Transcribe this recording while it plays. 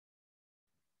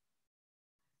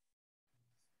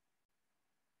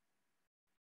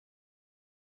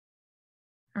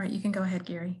All right, you can go ahead,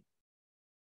 Gary.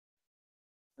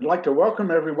 I'd like to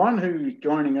welcome everyone who's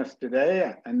joining us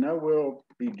today. I know we'll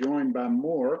be joined by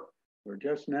more. We're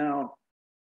just now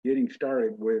getting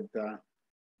started with the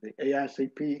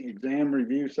AICP exam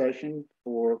review session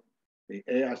for the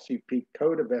AICP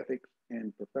Code of Ethics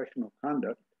and Professional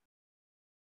Conduct.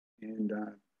 And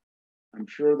I'm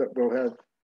sure that we'll have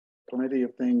plenty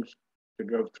of things to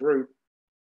go through.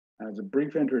 As a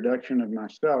brief introduction of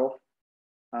myself,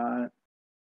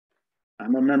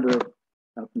 I'm a member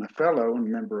of my fellow and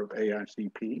member of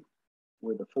AICP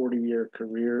with a 40-year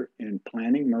career in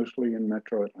planning, mostly in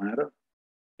Metro Atlanta.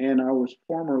 And I was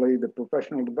formerly the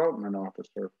Professional Development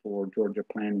Officer for Georgia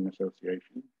Planning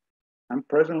Association. I'm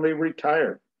presently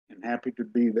retired and happy to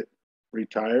be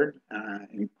retired,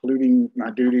 including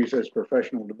my duties as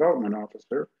Professional Development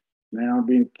Officer, now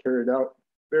being carried out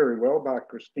very well by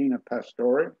Christina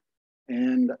Pastore,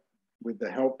 and with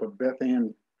the help of Beth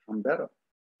Ann Trombetta,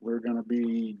 we're going to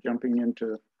be jumping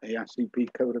into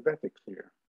AICP Code of Ethics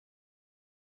here.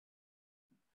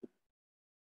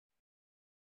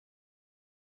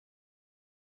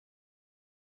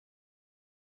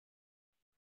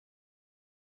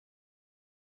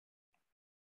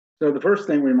 So the first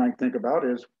thing we might think about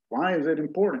is, why is it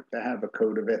important to have a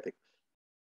code of ethics?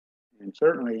 And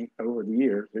certainly over the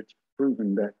years, it's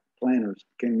proven that planners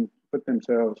can put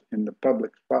themselves in the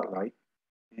public spotlight,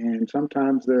 and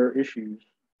sometimes there are issues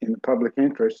in the public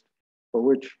interest for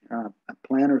which a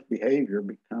planner's behavior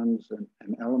becomes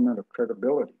an element of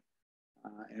credibility.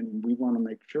 And we want to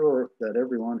make sure that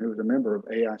everyone who's a member of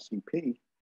AICP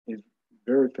is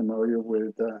very familiar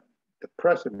with the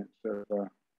precedents of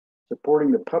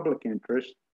supporting the public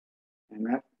interest, and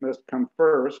that must come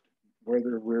first,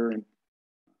 whether we're in,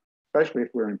 especially if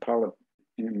we're in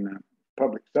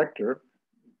public sector,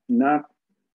 not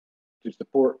to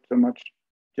support so much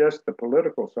just the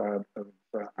political side of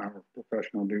our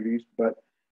professional duties, but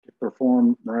to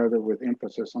perform rather with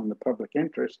emphasis on the public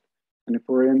interest. And if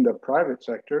we're in the private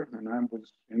sector, and I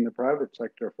was in the private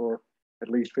sector for at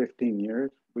least 15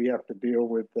 years, we have to deal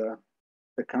with the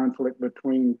conflict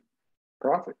between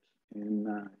profits in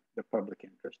the public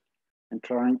interest, and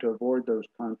trying to avoid those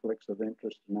conflicts of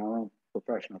interest in our own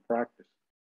professional practice.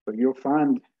 But you'll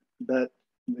find that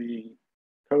the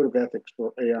Code of Ethics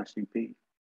for AICP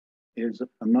is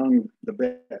among the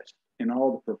best in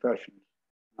all the professions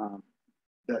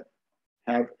that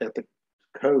have ethics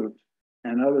codes,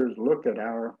 and others look at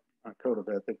our Code of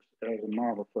Ethics as a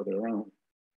model for their own.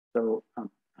 So I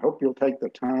hope you'll take the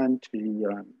time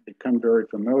to become very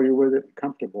familiar with it,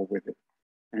 comfortable with it,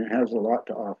 and it has a lot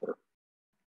to offer.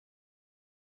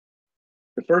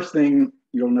 The first thing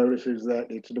you'll notice is that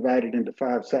it's divided into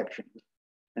 5 sections,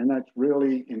 and that's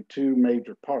really in 2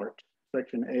 major parts.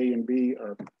 Section A and B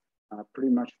are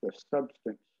pretty much the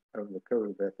substance of the Code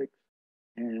of Ethics,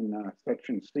 and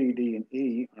section C, D, and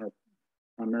E are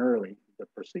primarily the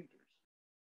procedures.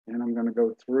 And I'm going to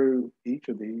go through each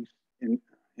of these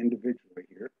individually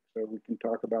here, so we can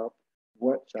talk about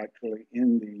what's actually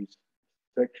in these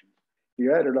sections. If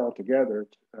you add it all together,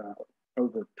 it's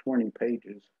over 20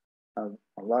 pages of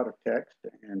a lot of text,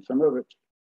 and some of it's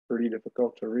pretty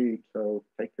difficult to read, so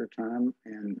take your time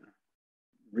and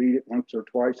read it once or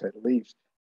twice at least,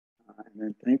 and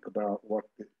then think about what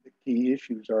the key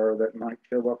issues are that might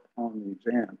show up on the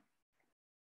exam.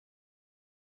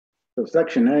 So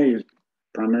section A is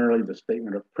primarily the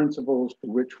statement of principles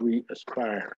to which we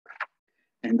aspire.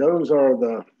 And those are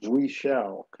the we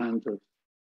shall kinds of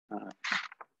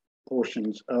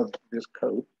portions of this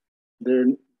code. They're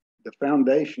the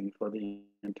foundation for the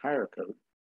entire code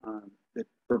that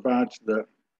provides the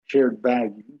shared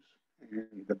values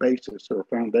and the basis or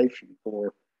foundation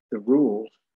for the rules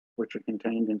which are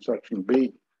contained in section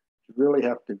B. You really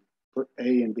have to put A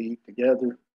and B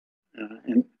together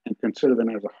and consider them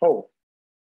as a whole.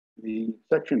 The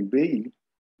section B,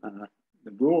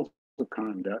 the rules of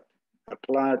conduct,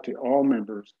 apply to all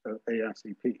members of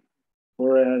AICP,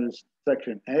 whereas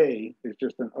section A is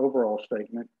just an overall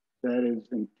statement that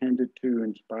is intended to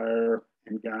inspire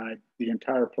and guide the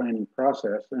entire planning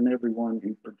process and everyone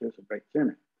who participates in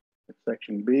it. But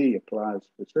section B applies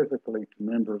specifically to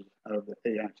members of the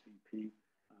AICP,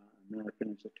 American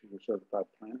Institute of Certified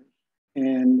Planners,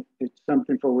 and it's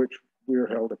something for which we're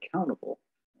held accountable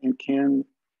and can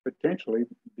potentially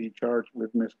be charged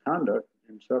with misconduct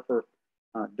and suffer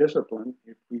discipline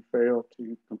if we fail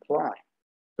to comply.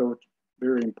 So it's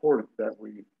very important that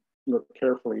we look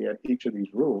carefully at each of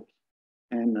these rules.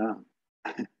 And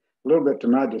a little bit to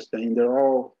my disdain, they're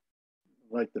all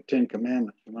like the 10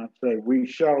 Commandments. You might say, we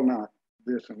shall not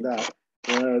this and that.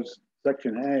 Whereas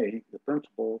section A, the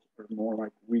principles are more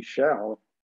like we shall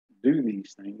do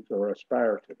these things or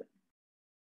aspire to them.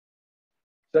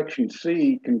 Section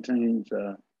C contains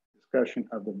a discussion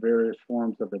of the various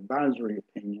forms of advisory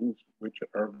opinions which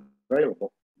are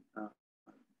available.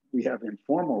 We have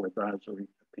informal advisory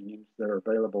opinions that are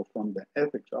available from the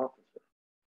ethics officer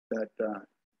that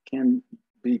can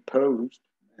be posed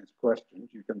as questions.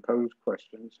 You can pose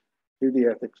questions to the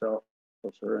ethics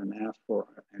officer and ask for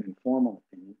an informal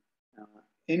opinion.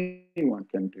 Anyone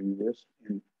can do this,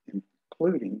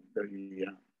 including the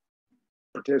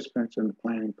participants in the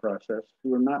planning process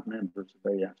who are not members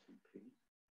of AICP,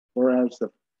 whereas the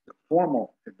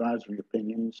formal advisory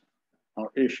opinions are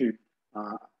issued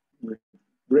with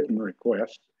written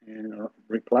requests and are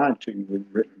replied to with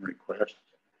written requests.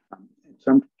 In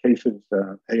some cases,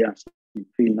 AICP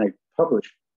may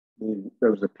publish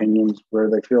those opinions where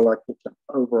they feel like it's an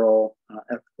overall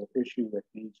ethical issue that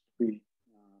needs to be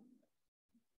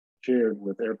shared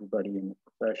with everybody in the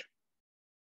profession.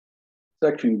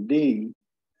 Section D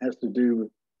has to do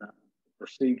with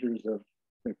procedures of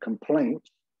the complaints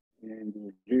and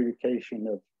the adjudication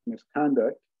of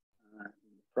misconduct, the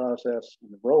process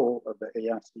and the role of the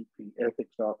AICP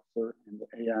ethics officer and the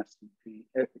AICP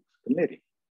ethics committee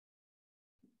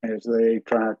as they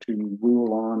try to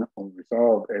rule on or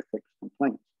resolve ethics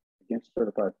complaints against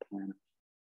certified planners.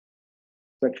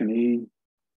 Section E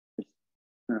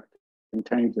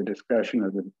contains a discussion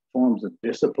of the forms of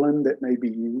discipline that may be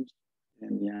used.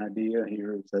 And the idea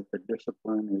here is that the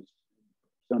discipline is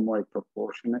some way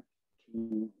proportionate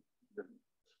to the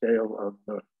scale of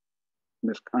the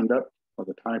misconduct or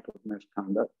the type of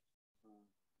misconduct.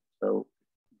 So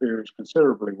varies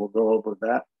considerably. We'll go over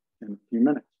that in a few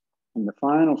minutes. And the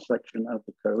final section of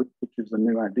the code, which is a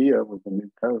new idea with the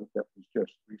new code that was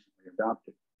just recently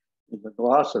adopted, is a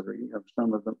glossary of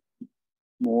some of the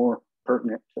more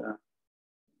pertinent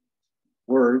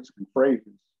words and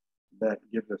phrases that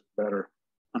gives us better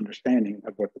understanding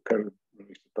of what the code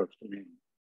really is supposed to mean.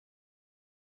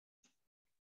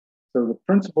 So the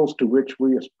principles to which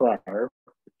we aspire,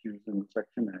 which is in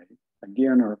section A,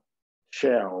 again are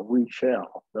shall, we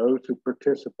shall, those who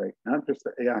participate, not just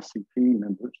the AICP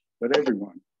members, but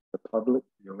everyone, the public,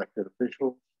 the elected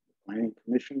officials, the planning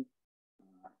commission,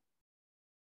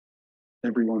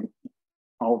 everyone,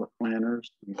 all the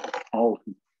planners, all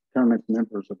who come as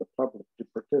members of the public to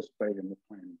participate in the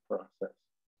planning process,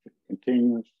 to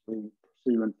continuously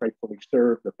pursue and faithfully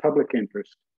serve the public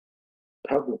interest,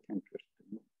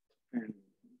 and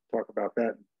talk about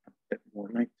that a bit more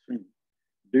length soon.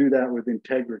 Do that with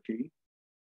integrity.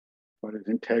 What is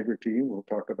integrity? We'll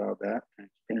talk about that,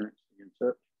 transparency and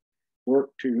such. Work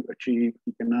to achieve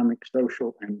economic,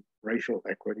 social, and racial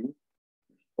equity.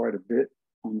 There's quite a bit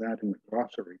on that in the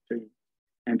glossary too.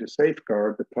 And to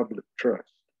safeguard the public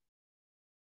trust.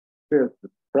 Fifth, the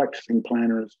practicing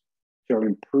planners shall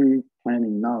improve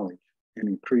planning knowledge and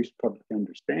increase public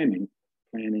understanding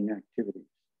of planning activities.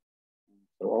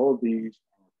 So all of these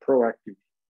are proactive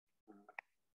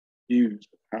views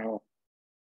of how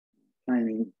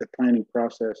the planning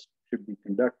process should be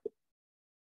conducted.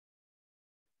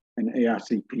 And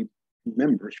AICP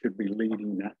members should be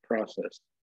leading that process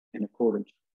in accordance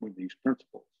with these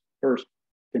principles. First,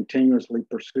 continuously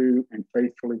pursue and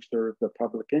faithfully serve the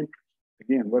public interest.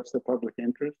 Again, what's the public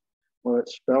interest? Well,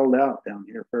 it's spelled out down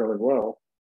here fairly well,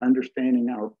 understanding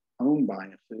our own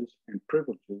biases and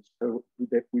privileges so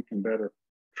that we can better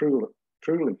truly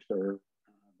serve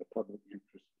the public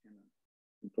interest in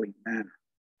a complete manner.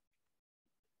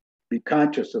 Be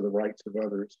conscious of the rights of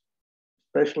others,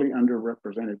 especially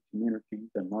underrepresented communities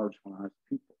and marginalized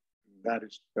people. And that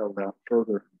is spelled out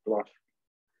further in the glossary.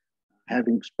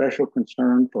 Having special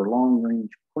concern for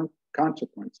long-range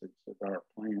consequences of our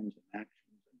plans and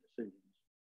actions and decisions.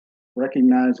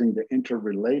 Recognizing the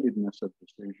interrelatedness of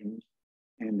decisions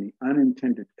and the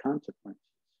unintended consequences.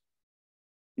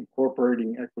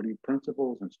 Incorporating equity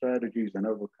principles and strategies and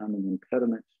overcoming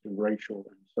impediments to racial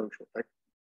and social equity.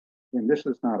 And this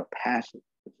is not a passive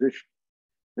position.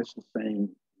 This is saying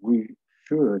we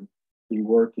should be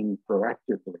working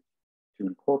proactively to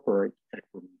incorporate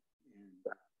equity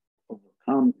and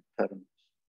overcome impediments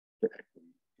to equity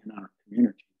in our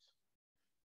communities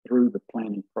through the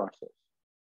planning process.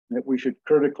 That we should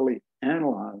critically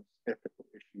analyze ethical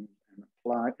issues and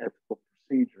apply ethical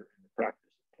procedure in the practice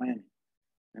of planning.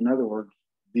 In other words,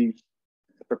 these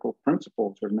ethical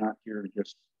principles are not here to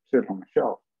just sit on a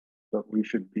shelf, but we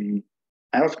should be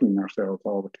asking ourselves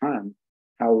all the time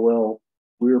how well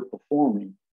we're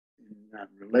performing in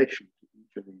relation to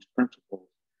each of these principles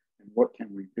and what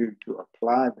can we do to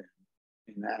apply them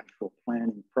in the actual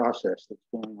planning process that's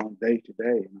going on day to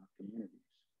day in our communities.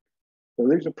 So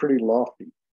these are pretty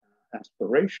lofty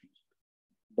aspirations,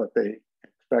 but they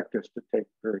expect us to take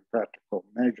very practical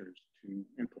measures to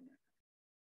implement.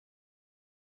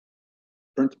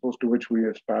 Principles to which we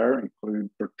aspire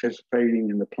include participating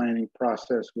in the planning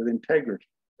process with integrity.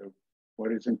 So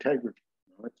what is integrity?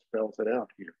 Well, it spells it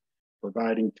out here.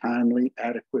 Providing timely,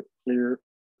 adequate, clear,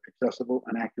 accessible,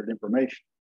 and accurate information.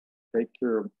 Take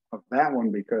care of that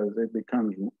one because it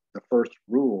becomes the first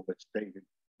rule that's stated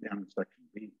down in section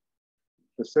B.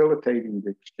 Facilitating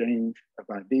the exchange of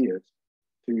ideas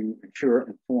to ensure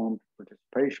informed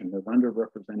participation of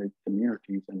underrepresented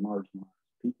communities and marginalized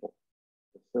people.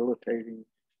 Facilitating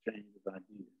exchange of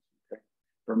ideas. Okay?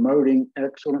 Promoting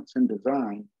excellence in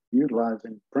design,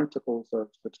 utilizing principles of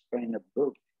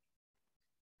sustainability.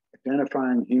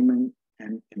 Identifying human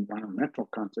and environmental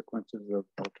consequences of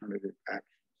alternative actions.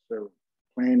 So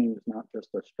planning is not just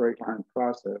a straight line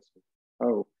process.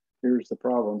 Oh, here's the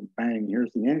problem, bang,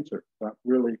 here's the answer. But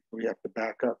really, we have to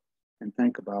back up and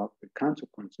think about the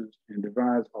consequences and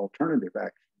devise alternative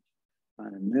actions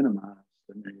and minimize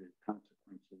the negative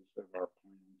consequences of our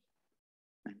plans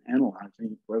and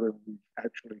analyzing whether we've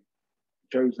actually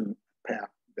chosen a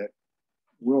path that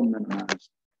will minimize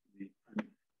the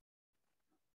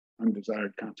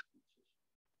undesired consequences.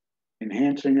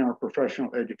 Enhancing our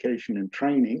professional education and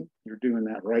training, you're doing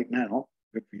that right now,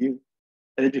 good for you.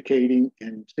 Educating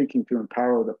and seeking to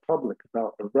empower the public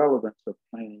about the relevance of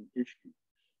planning issues.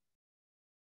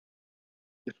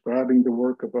 Describing the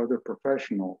work of other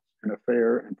professionals in a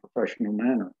fair and professional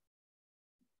manner.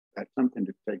 That's something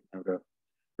to take note of.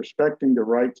 Respecting the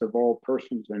rights of all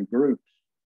persons and groups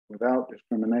without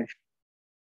discrimination.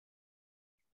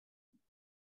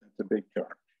 That's a big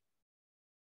charge.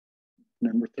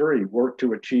 Number 3, work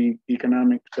to achieve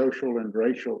economic, social, and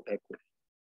racial equity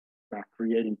by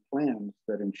creating plans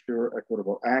that ensure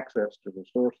equitable access to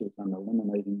resources and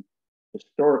eliminating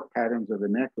historic patterns of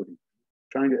inequity.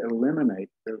 Trying to eliminate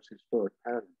those historic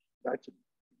patterns. That's a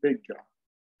big job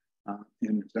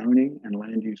in zoning and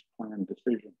land use plan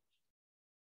decisions.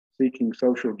 Seeking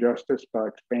social justice by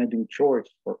expanding choice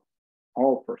for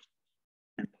all persons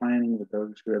and planning with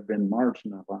those who have been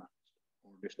marginalized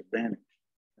or disadvantaged.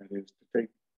 That is to take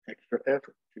extra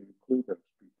effort to include those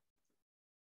people.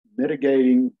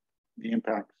 Mitigating the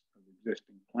impacts of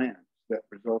existing plans that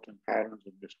result in patterns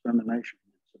of discrimination.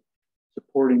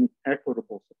 Supporting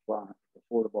equitable supply of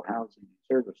affordable housing and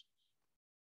services.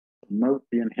 Promote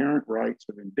the inherent rights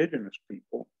of indigenous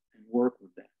people and work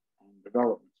with them on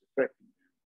developments affecting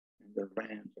them and their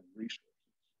lands and resources.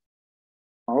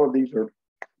 All of these are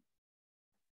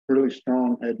really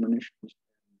strong admonitions and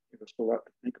give us a lot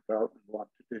to think about and a lot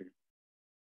to do.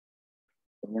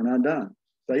 But we're not done.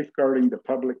 Safeguarding the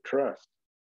public trust.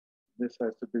 This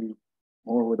has to be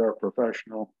more with our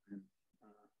professional and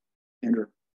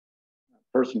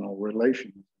interpersonal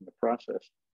relations in the process,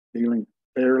 dealing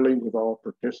fairly with all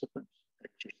participants,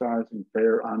 exercising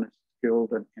fair, honest,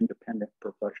 skilled, and independent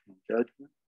professional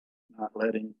judgment, not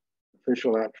letting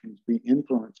official actions be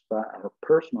influenced by our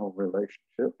personal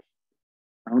relationships,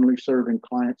 only serving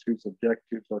clients whose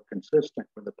objectives are consistent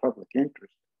with the public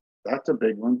interest. That's a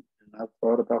big one, and I've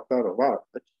thought about that a lot.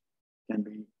 That can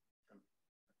be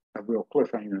a real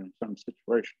cliffhanger in some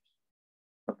situations.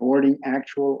 Avoiding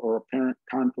actual or apparent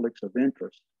conflicts of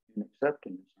interest in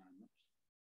accepting assignments,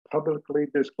 publicly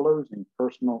disclosing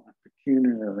personal and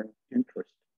pecuniary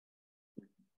interest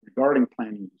regarding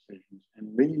planning decisions,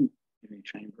 and leave any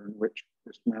chamber in which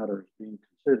this matter is being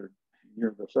considered and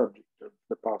you're the subject of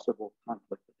the possible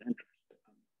conflict of interest.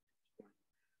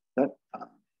 That's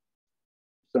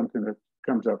something that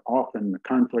comes up often. The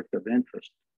conflict of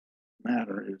interest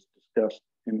matter is discussed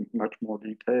in much more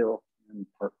detail in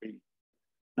Part B.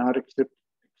 Not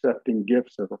accepting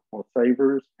gifts or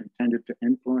favors intended to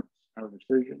influence our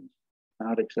decisions,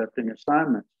 not accepting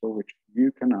assignments for which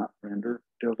you cannot render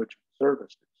diligent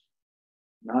services,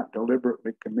 not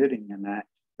deliberately committing an act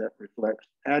that reflects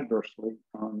adversely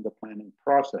on the planning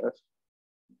process.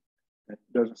 It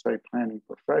doesn't say planning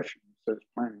profession, it says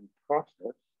planning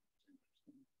process.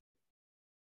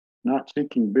 Not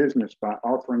seeking business by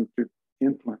offering to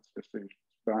influence decisions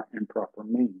by improper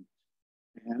means,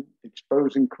 and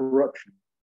exposing corruption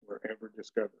wherever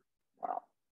discovered. Wow.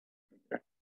 Okay.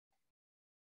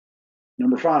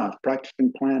 Number 5,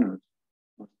 practicing planners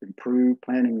must improve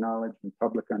planning knowledge and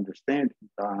public understanding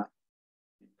by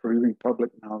improving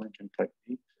public knowledge and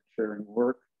techniques, sharing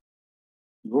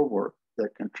your work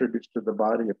that contributes to the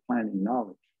body of planning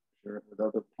knowledge, share it with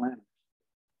other planners.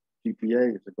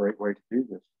 GPA is a great way to do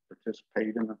this.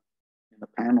 Participate in a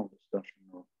panel discussion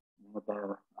or one of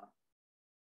our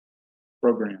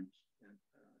programs and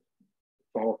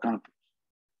fall conference.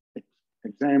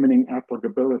 Examining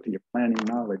applicability of planning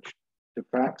knowledge to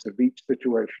facts of each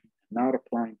situation, not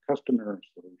applying customary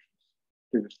solutions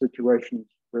to the situations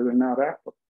where they're not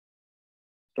applicable.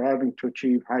 Striving to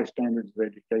achieve high standards of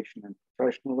education and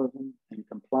professionalism, and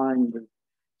complying with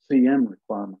CM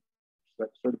requirements, that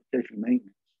certification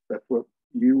maintenance. That's what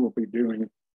you will be doing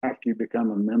after you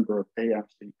become a member of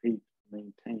AICP to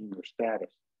maintain your status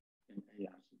in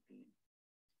AICP.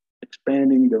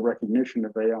 Expanding the recognition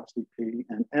of AICP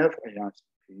and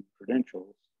FAICP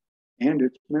credentials and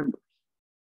its members.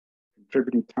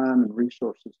 Contributing time and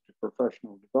resources to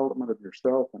professional development of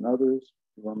yourself and others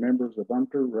who are members of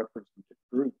underrepresented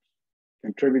groups.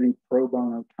 Contributing pro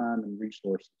bono time and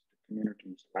resources to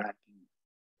communities lacking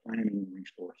planning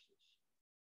resources.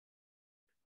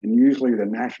 And usually the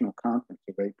National Conference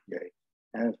of APA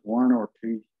has one or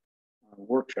two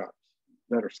workshops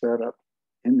that are set up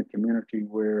in the community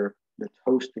where that's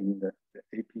hosting the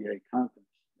APA conference,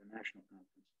 the national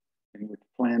conference, in which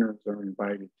planners are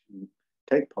invited to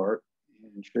take part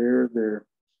and share their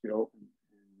skill and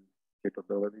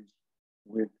capabilities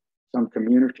with some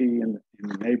community in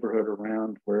the neighborhood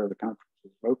around where the conference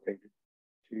is located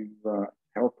to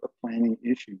help a planning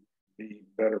issue be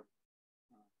better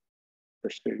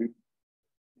pursued and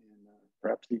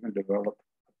perhaps even develop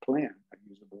a plan, a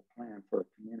usable plan for a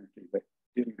community that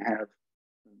didn't have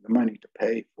the money to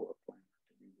pay for a plan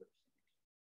to do those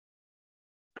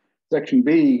things. Section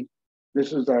B,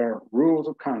 this is our rules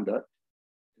of conduct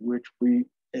to which we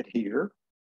adhere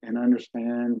and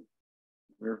understand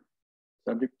we're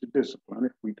subject to discipline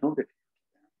if we don't adhere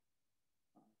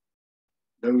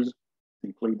to them. Those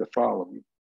include the following: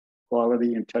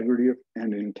 quality, integrity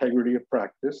of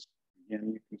practice.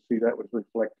 Again, you can see that was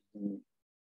reflected in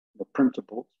the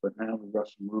principles, but now we've got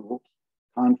some rules.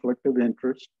 Conflict of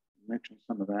interest, I mentioned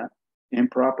some of that.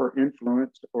 Improper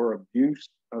influence or abuse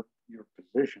of your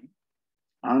position.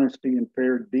 Honesty and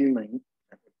fair dealing,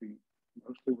 that would be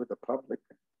mostly with the public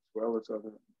as well as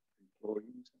other employees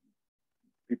and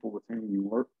people with whom you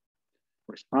work.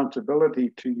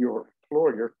 Responsibility to your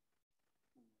employer.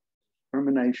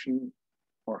 Discrimination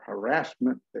or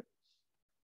harassment that's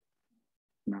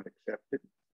not accepted.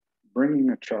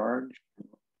 Bringing a charge,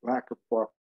 lack of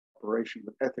cooperation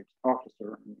with ethics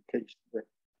officer in the case that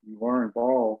you are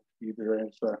involved either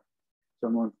as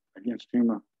someone against whom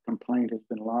a complaint has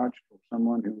been lodged or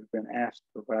someone who has been asked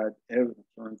to provide evidence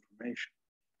or information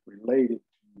related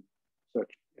to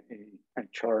such a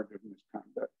charge of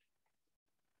misconduct.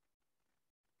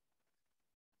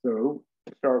 So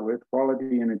to start with,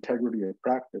 quality and integrity of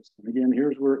practice. And again,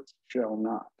 here's where it shall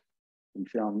not. You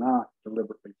shall not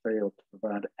deliberately fail to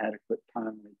provide adequate,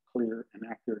 timely, clear, and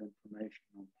accurate information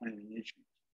on planning issues.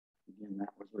 Again, that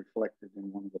was reflected in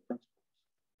one of the principles.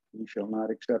 You shall not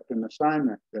accept an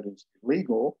assignment that is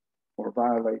illegal or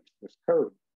violates this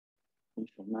code. We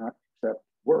shall not accept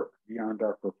work beyond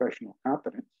our professional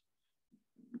competence.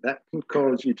 That can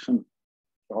cause you some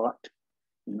thought.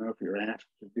 You know, if you're asked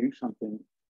to do something,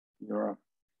 you're a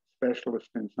specialist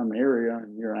in some area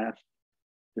and you're asked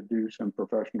to do some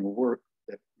professional work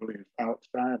that really is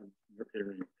outside of your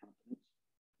area of competence,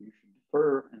 you should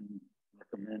defer and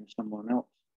recommend someone else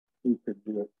who could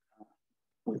do it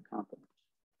with competence.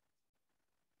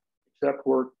 Accept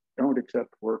work, don't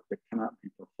accept work that cannot be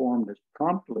performed as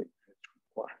promptly as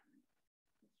required.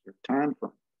 It's your time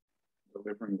frame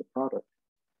delivering the product.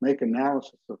 Make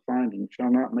analysis of findings,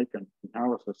 shall not make an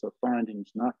analysis of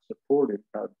findings not supported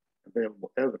by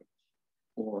available evidence,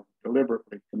 or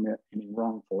deliberately commit any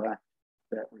wrongful act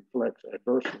that reflects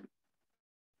adversely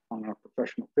on our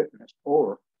professional fitness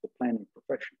or the planning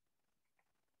profession.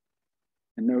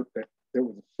 And note that there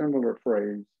was a similar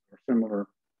phrase or similar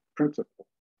principle,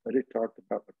 but it talked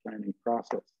about the planning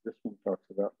process. This one talks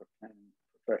about the planning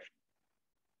profession.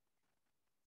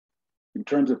 In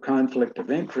terms of conflict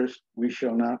of interest, we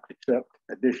shall not accept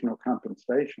additional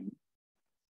compensation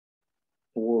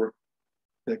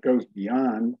that goes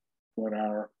beyond what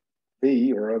our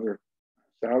fee or other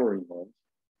salary was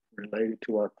related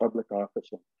to our public office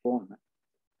employment.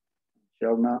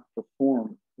 Shall not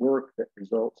perform work that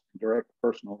results in direct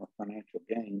personal or financial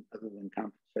gain other than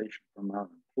compensation from our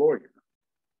employer,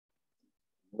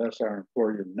 unless our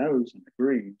employer knows and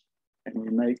agrees, and we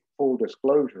make full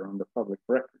disclosure on the public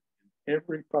record in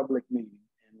every public meeting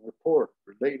and report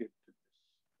related to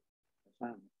this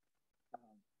assignment.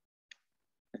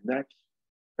 And that's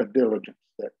a diligence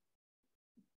that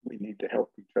we need to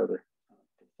help each other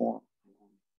perform.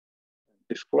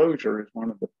 Disclosure is one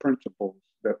of the principles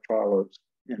that follows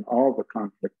in all the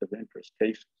conflict of interest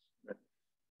cases.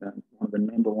 One of the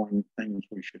number one things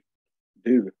we should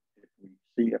do if we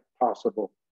see a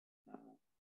possible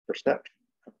perception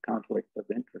of conflict of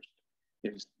interest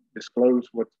is disclose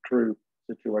what the true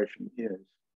situation is,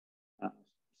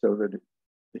 so that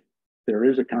if there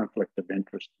is a conflict of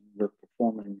interest, we're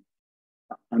performing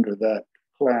under that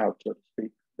cloud, so to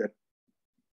speak, that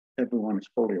everyone is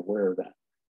fully aware of that.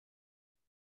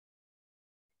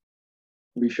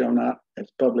 We shall not, as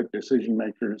public decision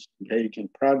makers, engage in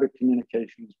private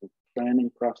communications with planning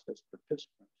process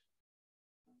participants.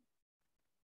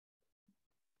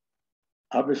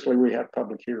 Obviously, we have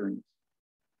public hearings,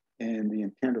 and the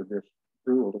intent of this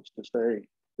rule is to say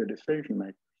the decision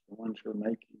makers, the ones who are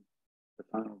making the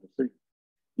final decision,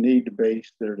 need to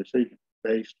base their decision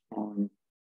based on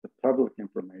the public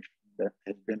information that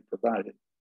has been provided,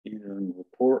 either in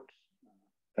reports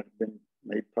that have been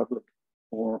made public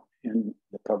or in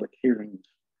the public hearings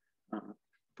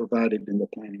provided in the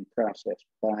planning process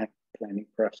by planning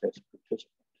process participants.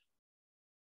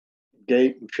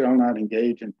 We shall not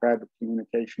engage in private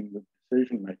communication with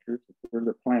decision makers. If we're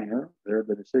the planner, they're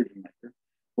the decision maker,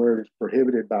 where it is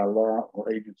prohibited by law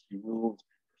or agency rules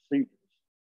and procedures.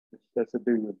 This has to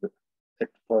do with the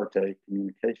ex parte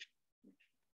communication, which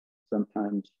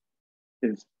sometimes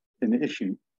is an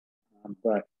issue,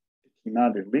 but it's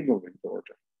not illegal in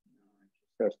Georgia.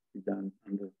 It has to be done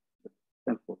under the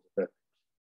principles of ethics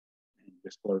and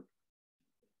disclosure.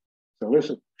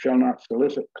 Shall not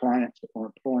solicit clients for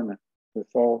employment with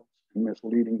false and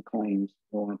misleading claims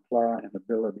or imply an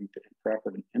ability to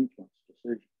improperly influence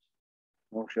decisions,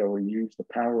 nor shall we use the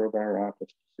power of our office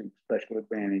to seek special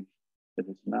advantage that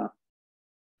is not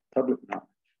public knowledge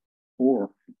or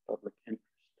in public interest.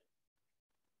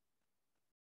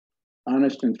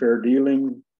 Honest and fair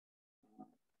dealing.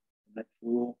 Next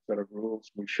rule, set of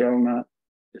rules, we shall not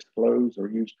disclose or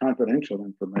use confidential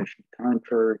information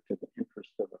contrary to the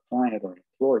interests of a client or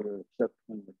employer except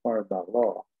when required by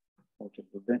law or to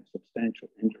prevent substantial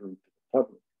injury to the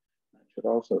public. That should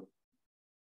also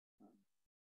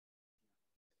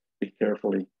be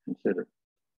carefully considered.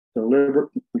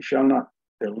 We shall not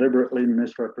deliberately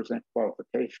misrepresent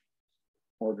qualifications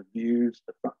or the views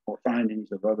or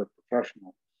findings of other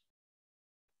professionals.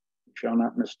 We shall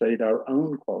not misstate our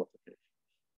own qualifications.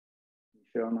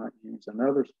 We shall not use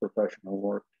another's professional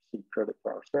work to seek credit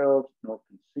for ourselves, nor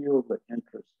conceal the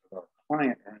interests of our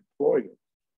client or employer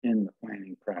in the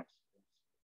planning process.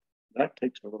 That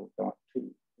takes a little thought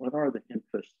too. What are the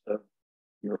interests of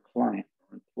your client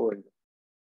or employer?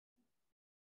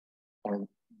 Are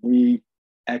we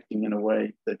acting in a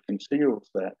way that conceals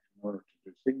that in order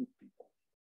to deceive people,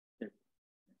 if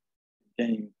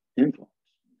gain influence?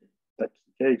 If that's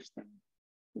the case, then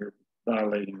we're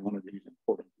violating one of these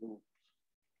important rules.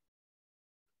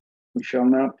 We shall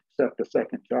not accept a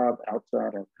second job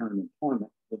outside our current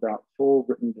employment without full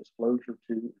written disclosure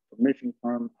to and permission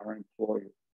from our employer.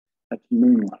 That's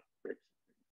moonlight, basically.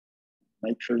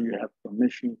 Make sure you have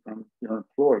permission from your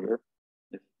employer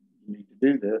if you need to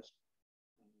do this.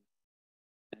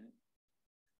 And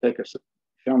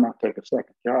shall not take a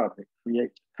second job that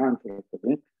creates a conflict of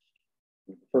interest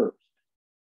with the first.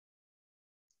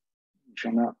 You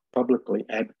shall not publicly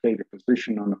advocate a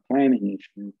position on a planning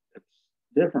issue that's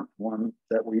different from one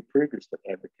that we previously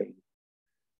advocated,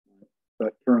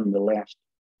 but during the last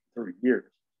 3 years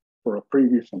for a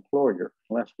previous employer,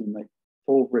 unless we make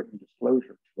full written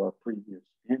disclosure to our previous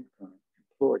and current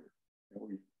employer that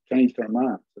we've changed our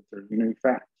minds, that there's new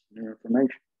facts, new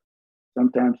information,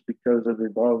 sometimes because of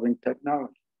evolving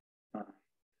technology.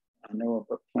 I know of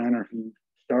a planner who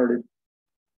started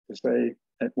to say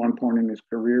at one point in his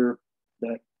career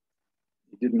that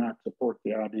he did not support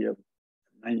the idea of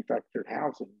manufactured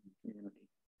housing in the community.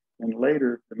 And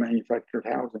later, the manufactured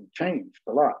housing changed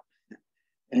a lot.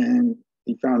 And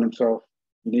he found himself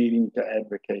needing to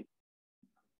advocate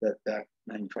that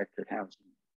manufactured housing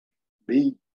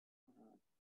be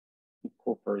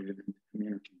incorporated into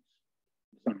communities.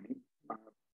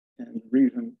 And the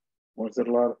reason was that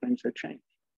a lot of things had changed.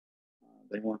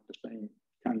 They weren't the same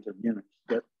kinds of units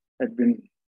that had been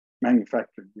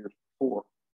manufactured years before.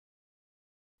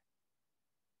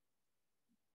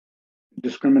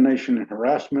 Discrimination and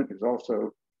harassment is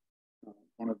also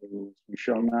one of the rules. We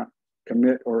shall not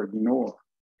commit or ignore.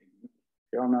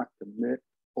 Shall not commit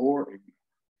or ignore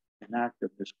an act of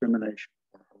discrimination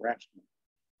or harassment.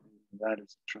 And that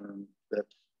is a term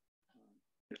that's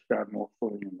described more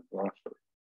fully in the glossary.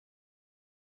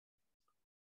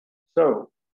 So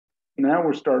now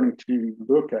we're starting to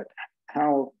look at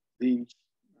how these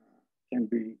can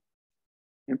be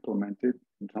implemented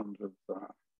in terms of the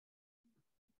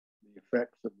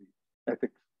effects of the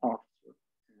ethics officer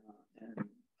and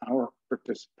our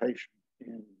participation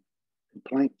in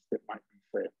complaints that might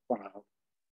be filed.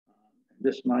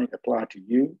 This might apply to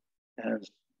you as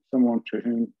someone to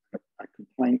whom a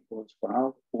complaint was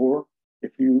filed, or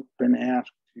if you've been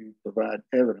asked to provide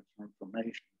evidence or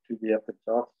information to the ethics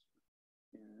officer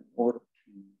in order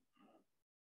to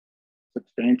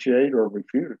substantiate or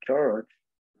refute a charge,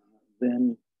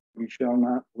 then we shall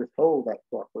not withhold that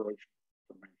cooperation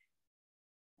information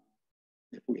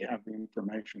if we have the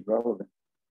information relevant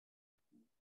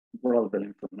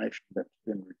information that's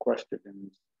been requested and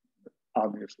is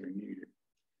obviously needed.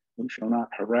 We shall not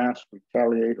harass,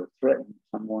 retaliate, or threaten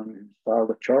someone who's filed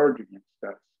a charge against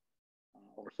us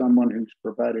or someone who's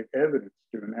provided evidence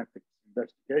to an ethics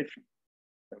investigation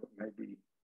that it may be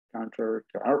contrary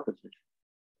to our position.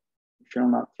 We shall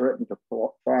not threaten to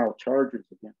file charges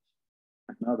against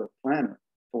another planner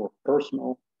for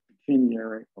personal,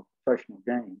 pecuniary, or professional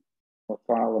gain, or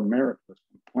file a meritless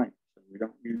complaint. So we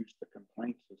don't use the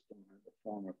complaint system as a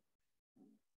form of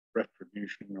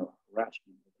retribution or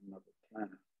harassment of another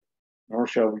planner. Nor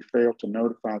shall we fail to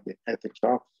notify the ethics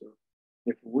officer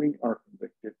if we are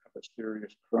convicted of a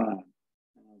serious crime.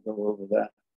 And I'll go over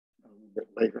that a little bit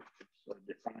later. It's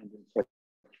defined in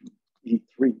section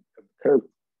E3 of the code.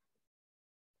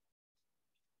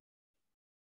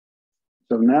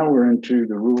 So now we're into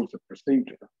the rules of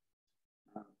procedure,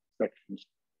 sections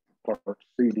parts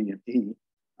C, D, and E,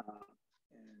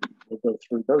 and we'll go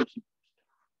through those.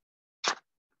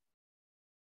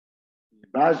 The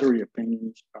advisory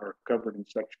opinions are covered in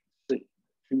section C,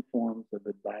 two forms of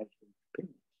advisory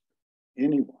opinions.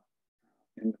 Anyone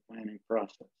in the planning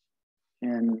process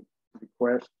can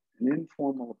request an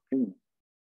informal opinion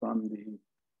from the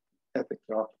ethics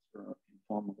officer in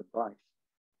form of advice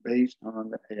based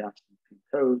on the AICP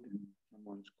code and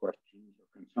someone's questions or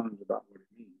concerns about what it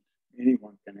means.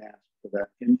 Anyone can ask for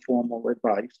that informal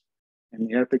advice, and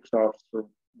the ethics officer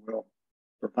will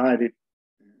provide it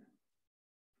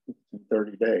in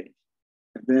 30 days.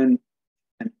 And then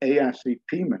an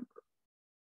AICP member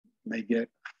may get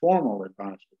formal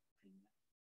advisory opinion,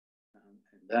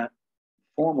 and that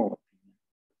formal opinion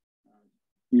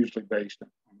usually based on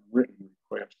a written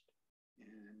request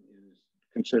and is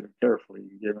considered carefully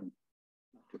and given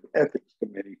to the ethics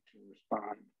committee to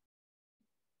respond.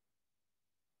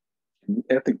 And the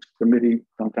ethics committee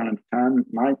from time to time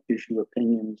might issue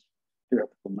opinions to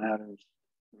ethical matters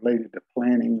related to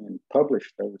planning and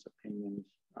publish those opinions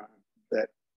that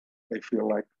they feel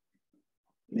like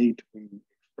need to be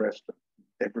expressed to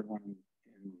everyone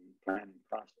in the planning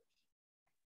process.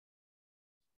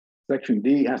 Section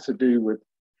D has to do with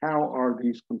how are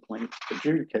these complaints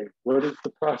adjudicated? What is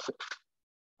the process?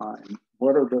 And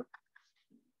what are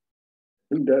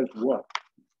who does what?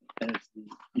 As the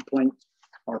complaints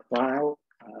are filed,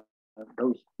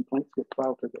 those complaints get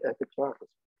filed to the ethics office.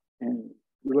 And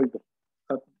really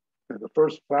the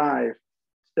first 5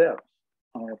 steps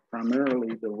are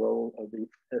primarily the role of the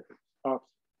ethics officer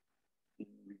in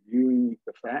reviewing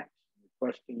the facts,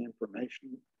 requesting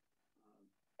information,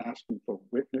 asking for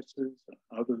witnesses and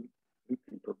others who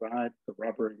can provide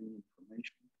corroborating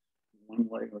information in one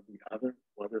way or the other,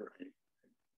 whether a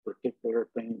particular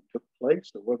thing took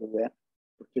place or whether that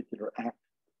particular act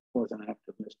was an act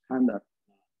of misconduct.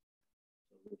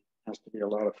 So there has to be a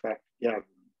lot of fact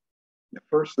gathering. The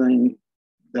first thing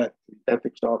that the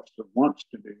ethics officer wants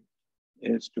to do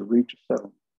is to reach a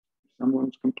settlement. If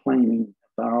someone's complaining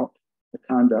about the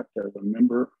conduct of a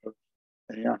member of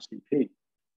AICP, the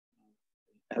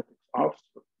ethics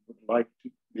officer would like to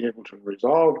be able to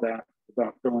resolve that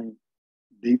without going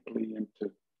deeply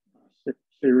into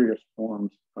serious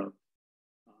forms of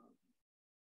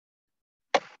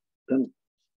penalties.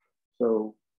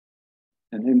 So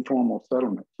an informal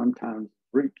settlement sometimes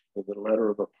reached with a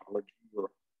letter of apology or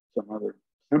some other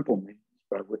simple means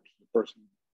by which the person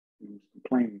who's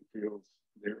complaining feels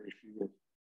their issue has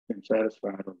been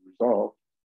satisfied or resolved.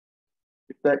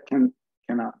 If that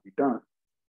cannot be done,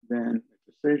 then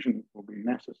a decision will be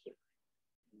necessary.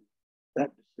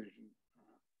 That decision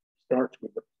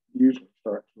usually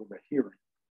starts with a hearing,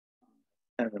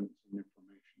 evidence and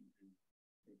information,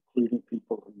 including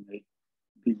people who may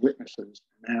be witnesses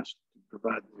and asked to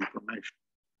provide the information.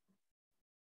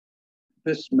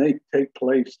 This may take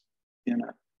place in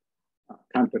a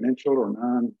confidential or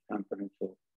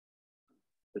non-confidential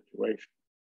situation,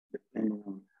 depending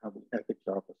on how the ethics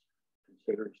officer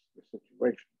considers the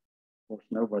situation. Of course,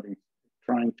 nobody's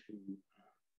trying to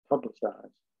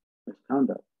publicize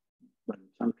misconduct, but in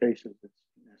some cases it's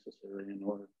necessary in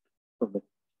order for the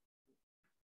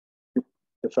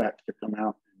facts to come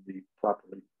out and be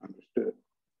properly understood.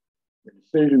 The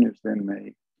decision is then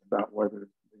made about whether the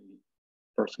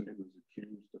person who was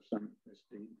accused of some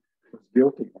misdeed was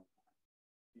guilty or not,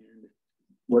 and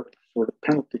what sort of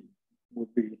penalty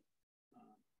would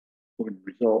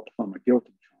result from a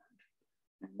guilty charge.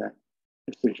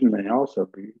 decision may also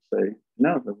be to say,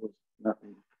 no, there was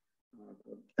nothing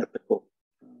ethical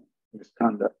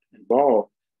misconduct involved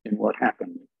in what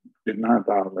happened. It did not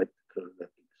violate the code of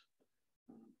ethics.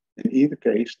 In either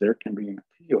case, there can be an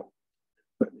appeal,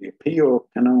 but the appeal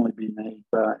can only be made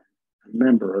by a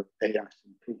member of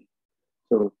AICP.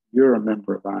 So if you're a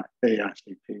member of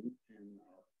AICP and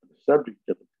the subject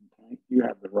of a complaint, you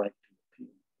have the right to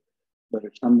appeal. But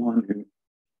if someone who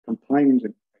complains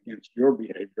against your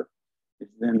behavior is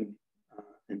then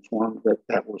informed that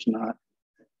that was not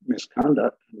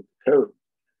misconduct under the code,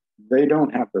 they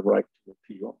don't have the right to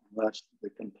appeal unless the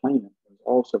complainant was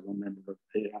also a member of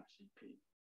AICP.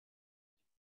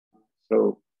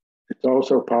 So it's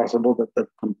also possible that the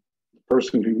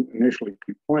person who initially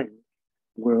complained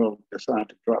will decide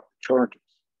to drop the charges.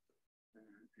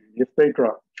 And if they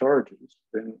drop the charges,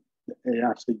 then the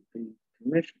AICP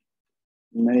commission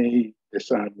may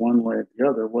decide one way or the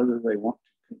other whether they want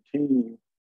to continue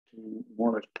to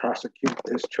more or less prosecute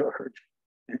this charge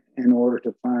in order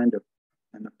to find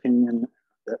an opinion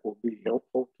that will be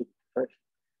helpful to the profession,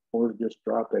 or just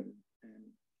drop it and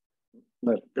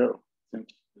let it go.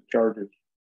 Since the charges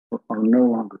are no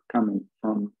longer coming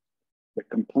from the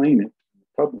complainant,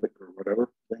 the public or whatever,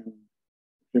 then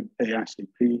should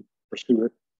AICP pursue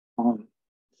it on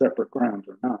separate grounds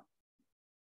or not?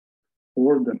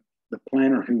 Or the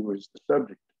planner who was the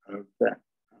subject of that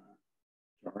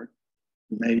charge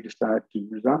may decide to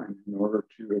resign in order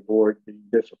to avoid being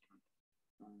disciplined.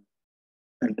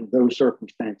 And in those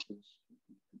circumstances,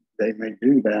 they may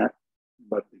do that,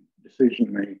 but the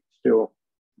decision may still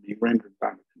be rendered by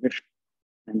the commission.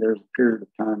 And there's a period of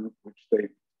time in which they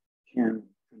can,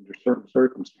 under certain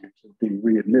circumstances, be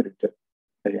readmitted to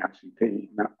AICP.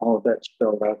 Now, all of that's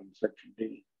spelled out in Section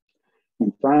D.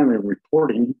 And finally,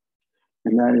 reporting,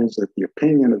 and that is that the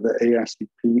opinion of the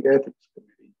AICP Ethics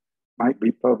Committee might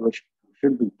be published,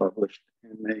 should be published,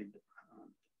 and made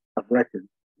of record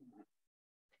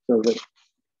so that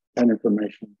that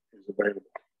information is available.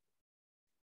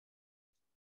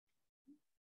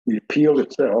 The appeal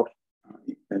itself,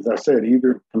 as I said,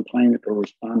 either complainant or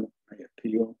respondent may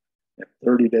appeal. At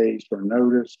 30 days for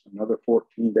notice, another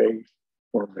 14 days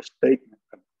for the statement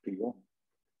of appeal,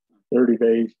 30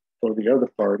 days for the other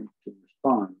party to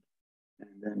respond. And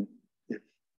then if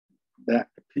that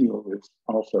appeal is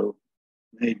also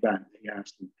made by an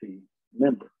AICP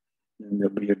member, then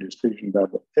there'll be a decision by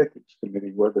the Ethics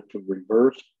Committee whether to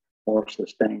reverse or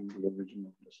sustain the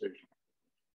original decision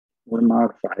or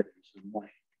modify it in some way.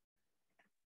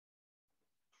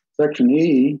 Section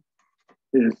E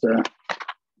is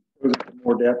goes into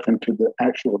more depth into the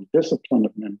actual discipline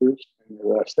of members. And as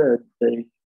I said,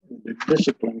 the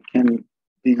discipline can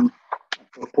be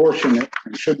proportionate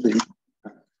and should be to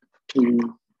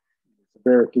the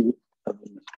severity of the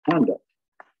misconduct.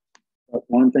 But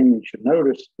one thing you should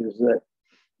notice is that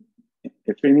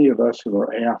if any of us who are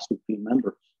AICP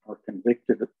members are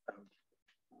convicted of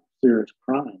serious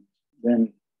crimes,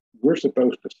 then we're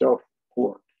supposed to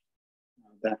self-report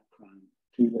that crime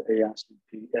to the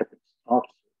AICP ethics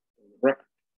officer for the record.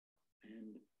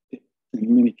 And it,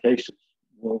 in many cases,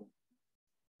 will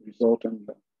result in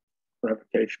the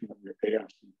revocation of your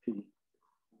AICP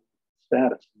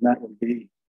status. And that would be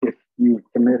if you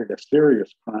committed a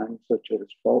serious crime, such as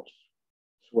false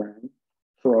swearing,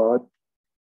 fraud,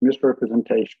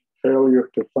 misrepresentation, failure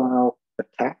to file a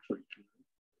tax return,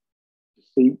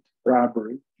 deceit,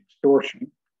 robbery,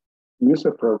 extortion,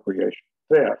 misappropriation,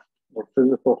 theft, or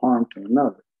physical harm to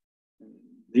another.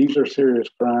 These are serious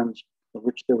crimes for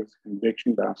which there was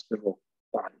conviction by a civil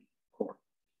body court.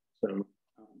 So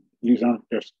these aren't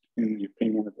just in the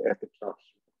opinion of the ethics officer.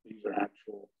 These are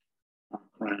actual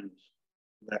crimes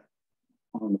that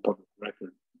are on the public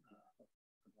record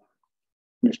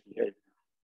misbehavior.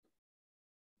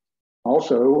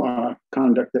 Also,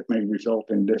 conduct that may result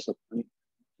in discipline,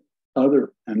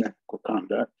 other unethical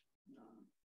conduct,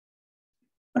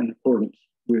 in accordance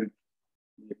with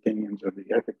the opinions of the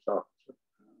ethics officer,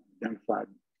 identified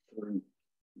through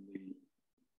the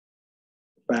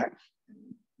facts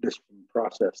and discipline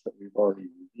process that we've already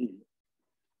reviewed,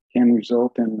 can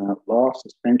result in law,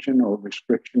 suspension, or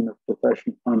restriction of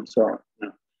profession. I'm sorry.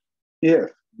 Now,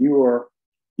 if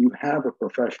you have a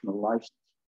professional license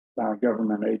by a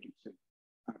government agency,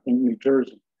 I think New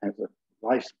Jersey has a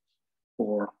license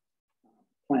for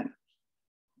planners,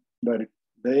 but if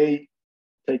they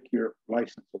take your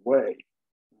license away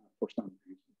for some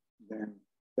reason, then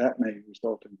that may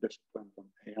result in discipline from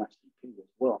AICP as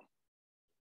well.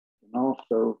 You can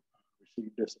also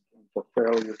receive discipline for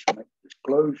failure to make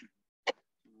disclosure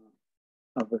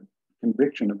of a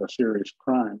conviction of a serious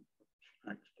crime, which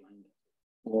I explained,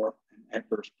 or an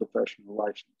adverse professional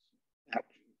license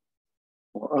action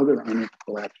or other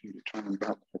unethical action determined by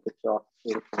the Ethics Officer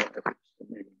or Ethics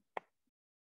Committee.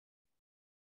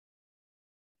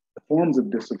 The forms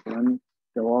of discipline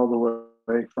go all the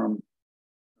way from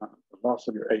the loss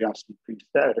of your AICP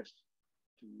status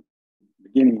to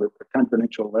beginning with a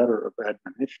confidential letter of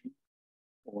admonition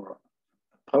or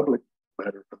a public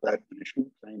letter of admonition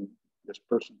saying this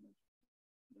person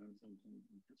has done something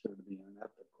we consider to be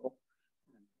unethical,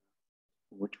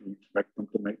 for which we expect them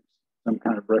to make some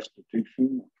kind of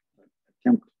restitution,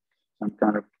 attempt some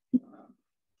kind of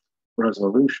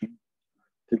resolution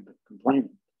to the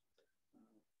complainant.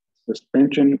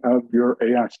 Suspension of your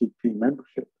AICP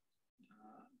membership,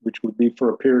 which would be for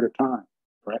a period of time,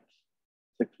 perhaps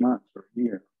 6 months or a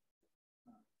year.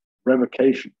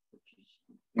 Revocation, which is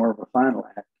more of a final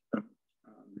act of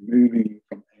removing you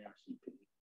from AICP.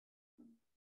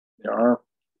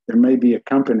 There may be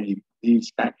accompanied,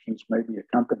 these actions may be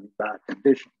accompanied by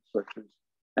conditions such as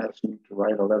asking you to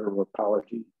write a letter of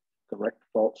apology, correct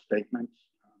false statements,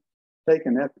 take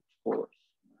an ethics course,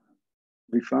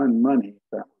 refund money if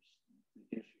that was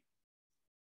the issue.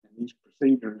 And these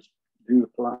procedures do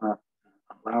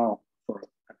allow for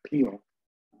appeal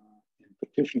and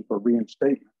petition for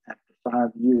reinstatement after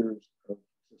 5 years of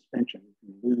suspension. If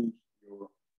you lose your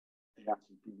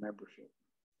AICP membership,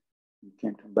 you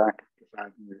can't come back after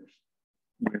 5 years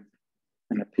with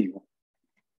an appeal.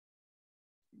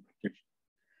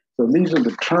 So these are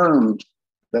the terms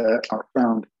that are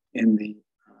found in the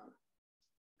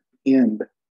end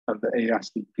of the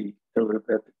AICP Code of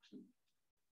Ethics.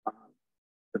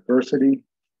 Diversity,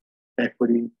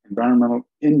 equity, environmental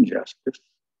injustice.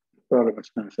 I thought I was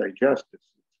going to say justice.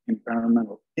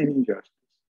 Environmental injustice,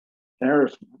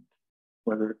 harassment,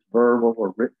 whether it's verbal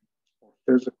or written or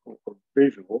physical or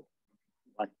visual,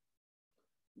 like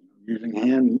using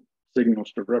hand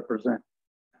signals to represent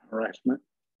harassment,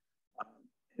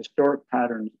 historic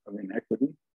patterns of inequity,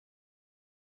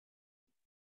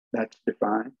 that's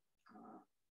defined.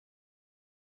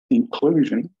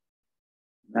 Inclusion,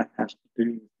 that has to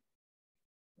do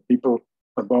with people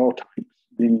of all types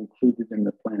being included in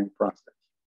the planning process.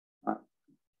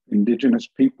 Indigenous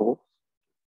peoples,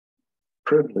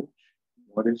 privilege,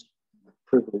 what is the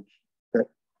privilege that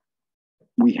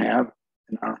we have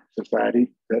in our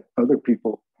society that other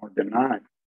people are denied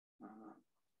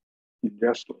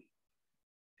unjustly?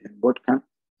 And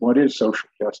what is social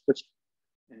justice?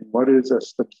 And what is a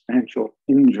substantial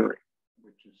injury,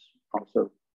 which is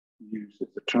also used as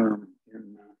a term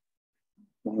in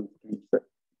one of the things that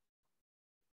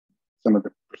some of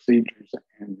the procedures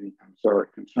and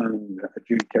concerning the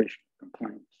adjudication of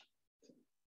complaints.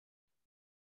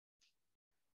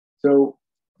 So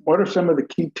what are some of the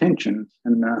key tensions?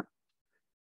 And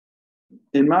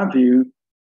in my view,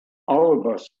 all of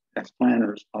us as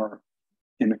planners are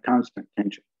in a constant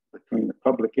tension between the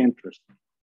public interest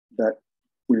that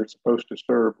we are supposed to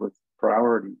serve with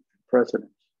priority and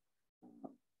precedence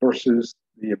versus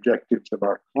the objectives of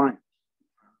our clients.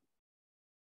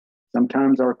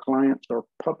 Sometimes our clients are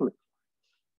public.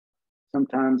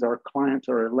 Sometimes our clients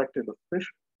are elected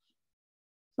officials.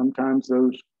 Sometimes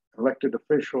those elected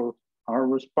officials are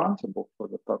responsible for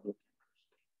the public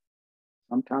interest.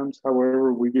 Sometimes,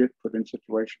 however, we get put in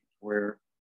situations where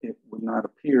it would not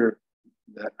appear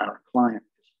that our client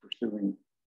is pursuing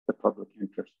the public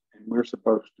interest, and we're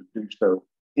supposed to do so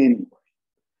anyway.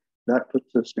 That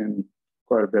puts us in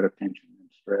quite a bit of tension and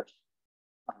stress.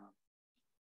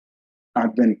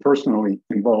 I've been personally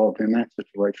involved in that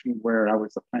situation where I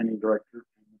was the planning director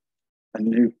and a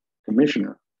new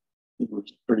commissioner. He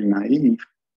was pretty naive.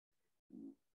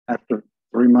 After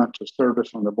 3 months of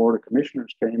service on the Board of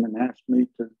Commissioners, came and asked me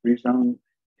to rezone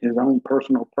his own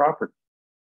personal property.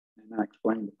 And I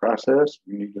explained the process.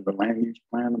 We needed a land use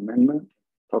plan amendment,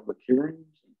 public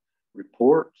hearings, and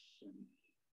reports,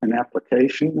 and an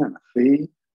application and a fee.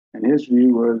 And his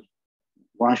view was,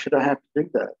 why should I have to do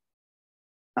that?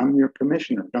 I'm your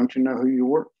commissioner. Don't you know who you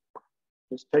work for?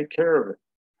 Just take care of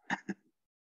it.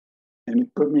 And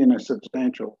it put me in a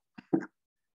substantial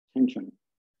tension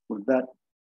with that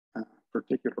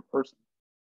particular person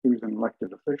who's an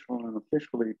elected official and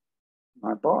officially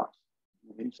my boss.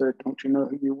 And he said, don't you know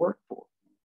who you work for?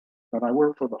 But I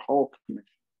work for the whole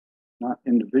commission, not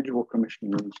individual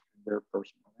commissioners and their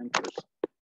personal interests.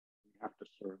 We have to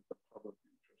serve the public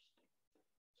interest.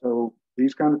 So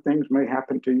these kind of things may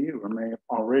happen to you or may have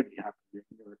already happened in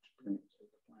your experience as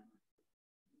a planner.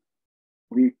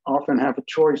 We often have a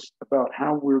choice about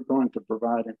how we're going to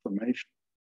provide information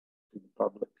to the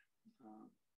public.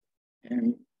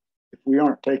 And if we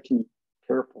aren't taking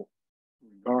careful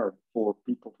regard for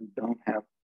people who don't have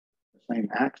the same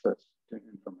access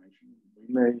information.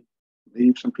 We may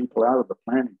leave some people out of the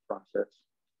planning process,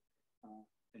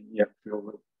 and yet feel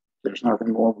that there's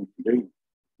nothing more we can do.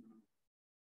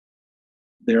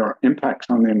 There are impacts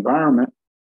on the environment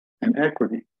and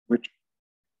equity, which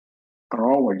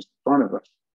are always in front of us,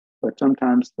 but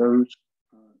sometimes those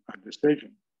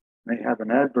decisions may have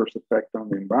an adverse effect on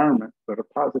the environment, but a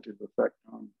positive effect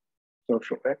on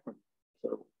social equity.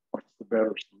 So what's the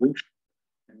better solution?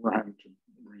 And we're having to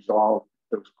resolve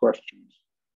those questions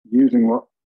using what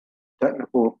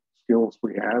technical skills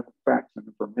we have, facts and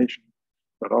information,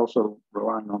 but also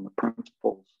relying on the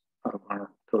principles of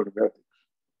our code of ethics.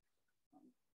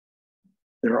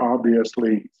 There are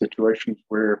obviously situations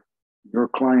where your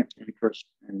client's interest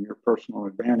and your personal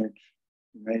advantage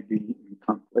may be in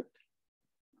conflict.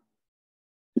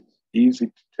 It's easy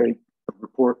to take a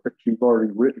report that you've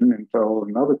already written and tell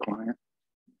another client,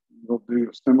 you'll do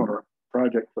a similar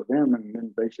project for them, and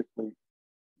then basically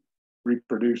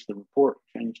reproduce the report,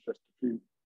 change just a few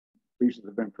pieces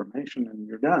of information, and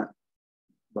you're done.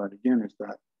 But again, is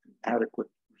that an adequate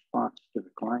response to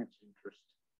the client's interest?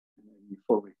 And then you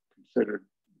fully considered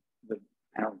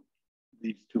how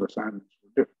these two assignments were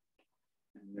different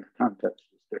and their context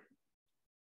was different.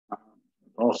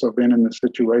 I've also been in the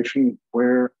situation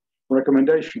where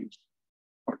recommendations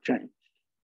are changed.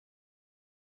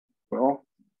 Well,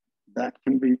 that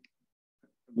can be a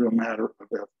real matter of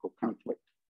ethical conflict.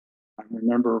 I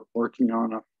remember working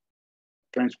on a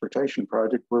transportation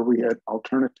project where we had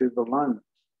alternative alignments,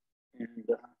 and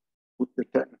with the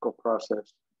technical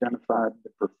process identified the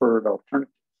preferred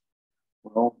alternative.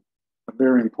 Well, a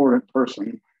very important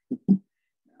person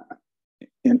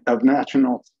of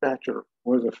national stature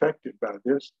was affected by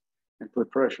this and put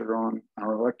pressure on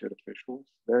our elected officials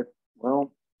that,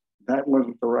 well, that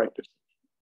wasn't the right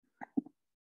decision.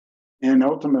 And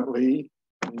ultimately,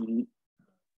 the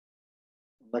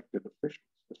elected officials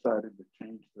decided to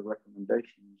change the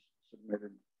recommendations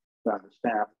submitted by the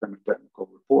staff in a technical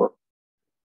report.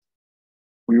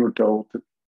 We were told to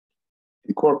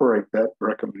incorporate that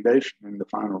recommendation in the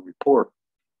final report,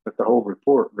 but the whole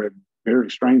report read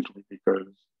very strangely because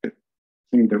it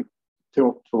seemed to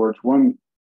tilt towards one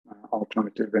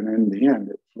alternative, and in the end,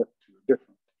 it flipped to a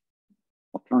different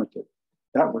alternative.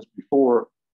 That was before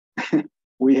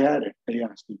we had an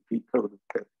AICP code of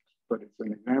ethics, but it's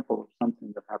an example of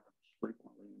something that happens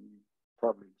frequently, and you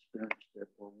probably experienced it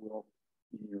or will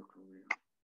in your career.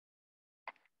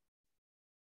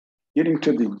 Getting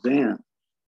to the exam,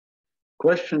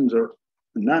 questions are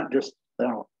not just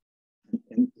about,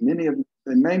 and many of them,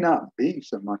 they may not be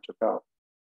so much about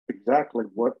exactly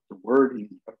what the wording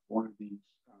of one of these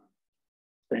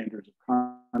standards of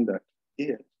conduct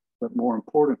is, but more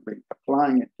importantly,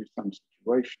 applying it to some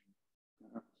situation.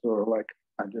 Sort of like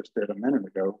I just did a minute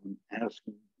ago, when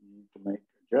asking you to make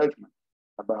a judgment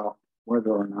about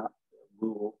whether or not the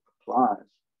rule applies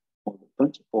or the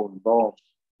principle involves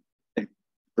a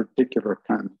particular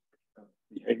kind of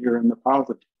behavior in the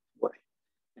positive way.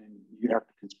 And you have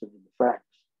to consider the facts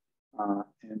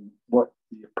and what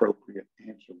the appropriate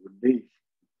answer would be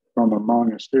from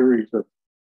among a series of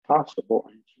possible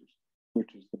answers,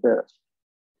 which is the best.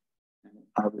 And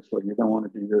obviously, you don't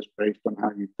want to do this based on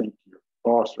how you think your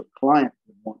boss or client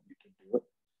would want you to do it,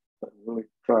 but really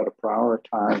try to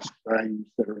prioritize values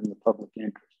that are in the public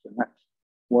interest. And that's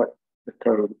what the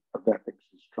Code of Ethics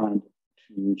is trying to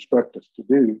instruct us to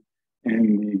do.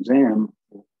 And the exam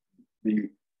will be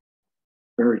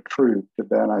very true to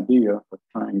that idea of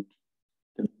trying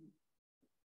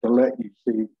to let you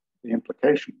see the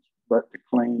implications, but to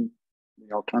claim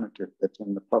the alternative that's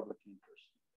in the public interest,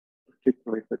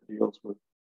 particularly if it deals with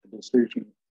a decision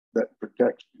that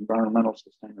protects environmental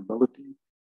sustainability,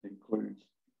 includes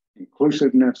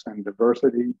inclusiveness and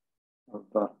diversity of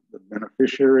the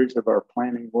beneficiaries of our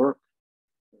planning work,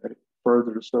 that it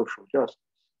furthers social justice,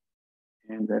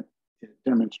 and that it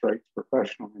demonstrates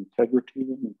professional integrity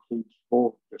and includes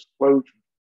full disclosure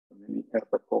of any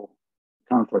ethical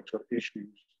conflicts or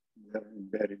issues that are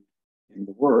embedded in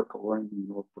the work or in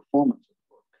your performance of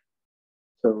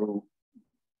the work. So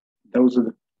those are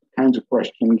the kinds of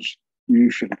questions you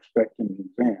should expect in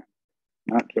the exam,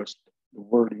 not just the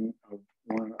wording of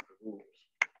one of the rules.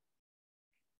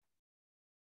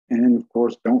 And of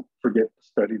course, don't forget to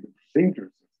study the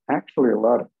procedures. There's actually a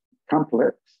lot of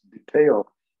complex detail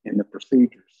in the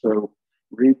procedures. So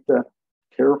read that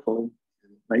carefully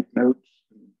and make notes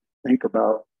and think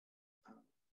about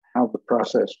how the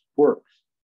process works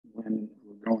when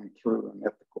we're going through an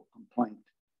ethical complaint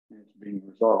and it's being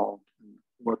resolved, and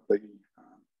what the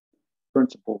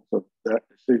principles of that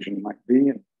decision might be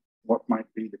and what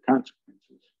might be the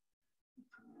consequences.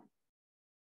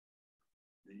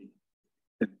 The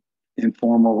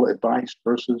informal advice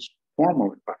versus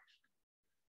formal advice,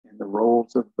 and the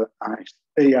roles of the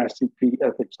AICP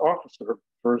ethics officer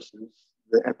versus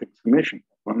the ethics commission.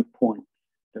 At one point,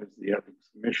 does the ethics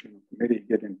commission or committee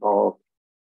get involved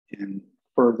in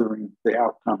furthering the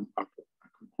outcome of a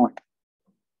complaint?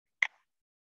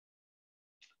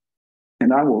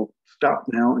 And I will stop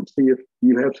now and see if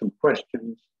you have some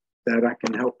questions that I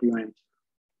can help you answer.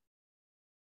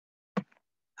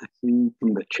 I see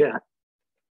from the chat.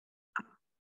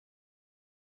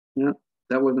 Yeah,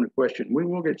 that wasn't a question. We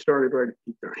will get started right at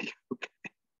 2:30. Okay.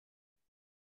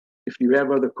 If you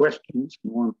have other questions,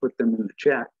 you want to put them in the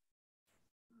chat,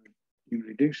 you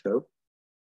may do so.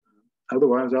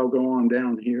 Otherwise, I'll go on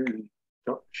down here and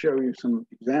show you some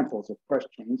examples of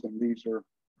questions. And these are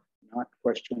not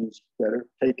questions that are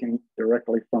taken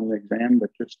directly from the exam,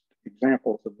 but just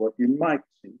examples of what you might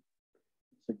see,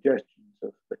 suggestions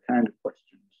of the kind of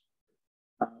questions.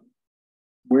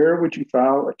 Where would you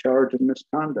file a charge of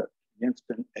misconduct against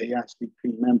an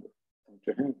AICP member, and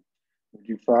to whom? Would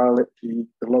you file it to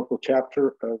the local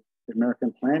chapter of the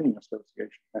American Planning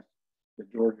Association, that's the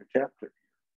Georgia chapter?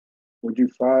 Would you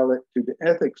file it to the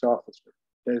ethics officer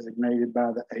designated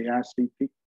by the AICP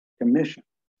Commission?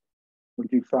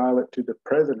 Would you file it to the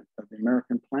president of the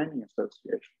American Planning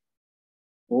Association?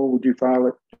 Or would you file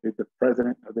it to the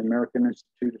president of the American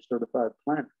Institute of Certified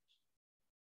Planners?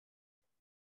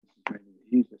 This is maybe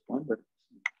the easiest one, but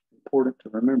it's important to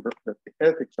remember that the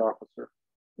ethics officer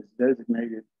is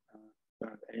designated by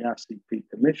the AICP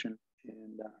Commission,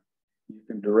 and you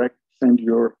can send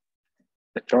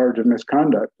the charge of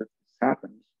misconduct if this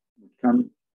happens, would come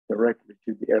directly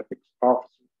to the ethics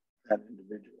officer, that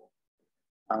individual.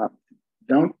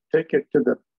 Don't take it to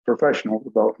the professional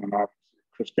development officer.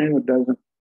 Christina doesn't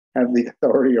have the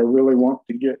authority or really want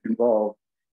to get involved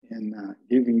in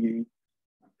giving you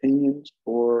opinions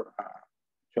or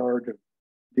charge of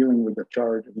dealing with the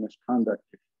charge of misconduct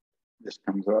if this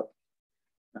comes up.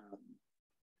 The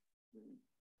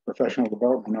professional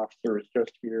development officer is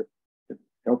just here to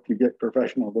help you get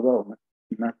professional development,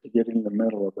 not to get in the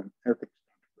middle of an ethics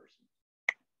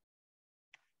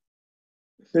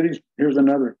controversy. Here's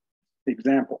another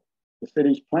example. The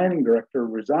city's planning director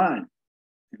resigned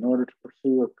in order to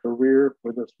pursue a career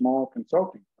with a small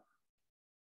consulting firm.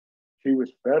 She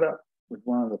was fed up with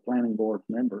one of the planning board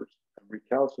members, a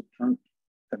recalcitrant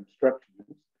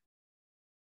obstructionist,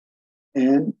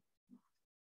 and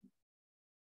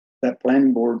that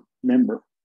planning board member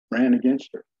ran against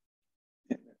her.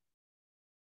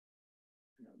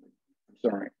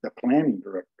 The planning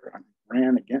director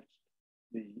ran against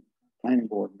the planning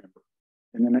board member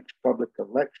in the next public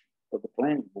election of the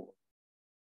planning board.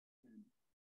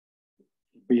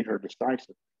 He beat her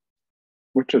decisively.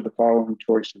 Which of the following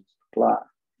choices apply?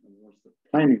 The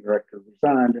planning director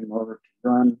resigned in order to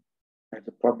run as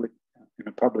in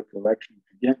a public election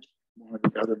against one of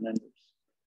the other members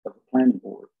of the planning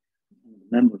board, one of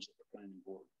the members of the planning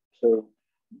board. So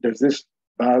does this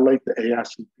violate the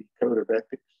AICP Code of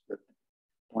Ethics that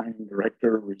the planning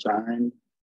director resigned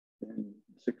and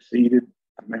succeeded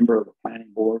a member of the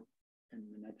planning board in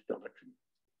the next election?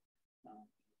 I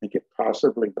think it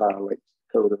possibly violates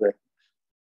the Code of Ethics.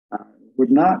 It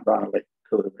would not violate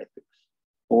the Code of Ethics,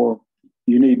 or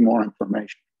you need more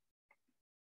information.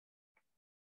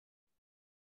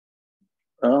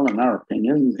 Well, in our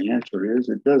opinion, the answer is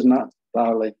it does not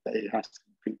violate the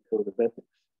AICP Code of Ethics.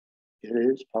 It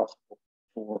is possible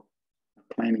for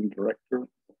a planning director,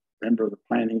 a member of the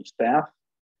planning staff,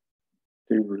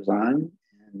 to resign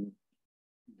and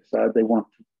decide they want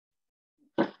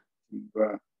to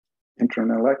enter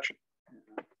an election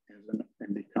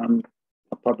and become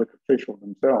a public official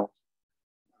themselves.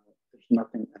 There's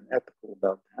nothing unethical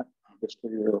about that.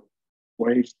 Obviously, there are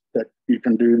ways that you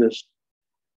can do this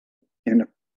in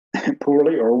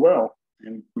poorly or well,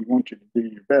 and we want you to do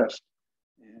your best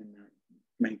and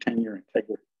maintain your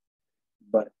integrity.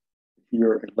 But if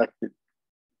you're elected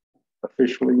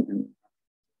officially and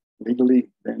legally,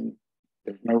 then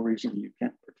there's no reason you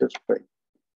can't participate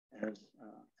as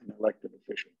an elected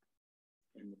official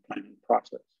in the planning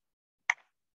process.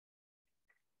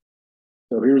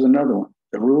 So here's another one.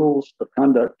 The rules of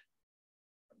conduct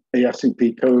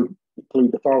AICP code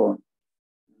include the following,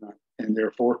 and there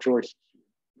are 4 choices.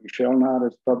 We shall not,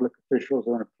 as public officials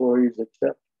or employees,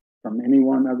 accept from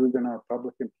anyone other than our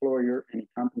public employer any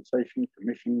compensation,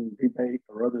 commission, rebate,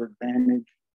 or other advantage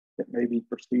that may be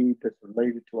perceived as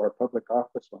related to our public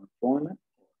office or employment.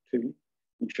 2,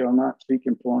 we shall not seek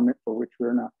employment for which we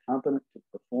are not competent to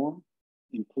perform,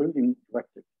 including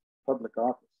elected public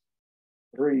office.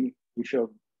 3, we shall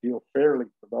deal fairly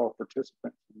with all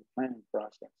participants in the planning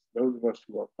process, those of us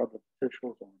who are public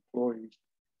officials or employees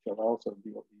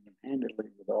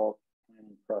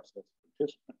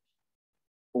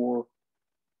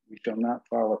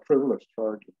frivolous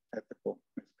charge of ethical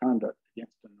misconduct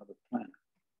against another planner.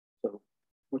 So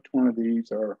which one of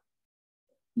these are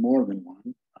more than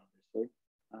one, obviously,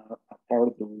 a part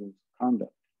of the rules of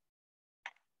conduct?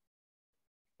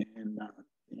 And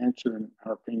the answer, in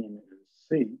our opinion, is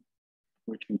C,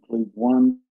 which includes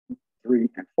 1, 3,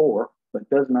 and 4, but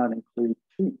does not include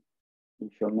 2.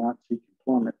 We shall not seek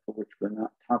employment for which we're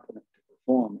not competent to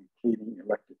perform, including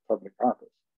elected public office.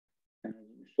 And as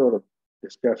we sort of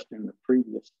discussed in the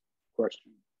previous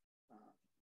question,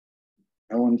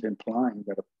 no one's implying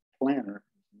that a planner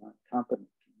is not competent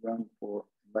to run for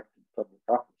elected public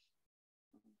office.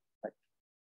 In fact,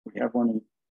 we have one in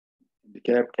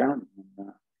DeKalb County,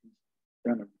 and he's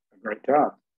done a great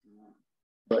job.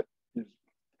 But his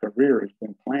career has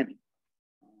been planning.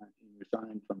 He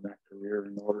resigned from that career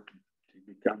in order to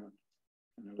become an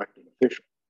elected official.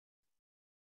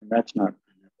 And that's not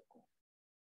unethical.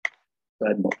 It's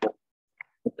admirable.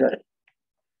 Okay.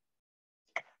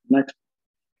 Next.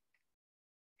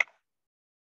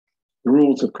 The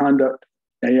rules of conduct,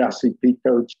 AICP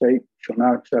code state, shall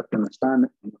not accept an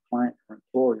assignment from the client or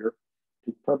employer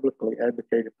to publicly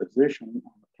advocate a position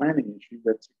on a planning issue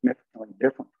that's significantly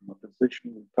different from a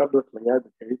position we publicly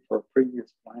advocated for a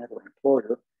previous client or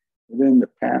employer within the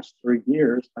past 3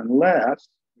 years, unless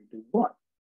we do what?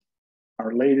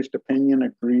 Our latest opinion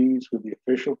agrees with the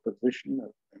official position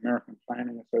of the American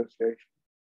Planning Association.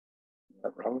 Is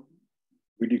that relevant?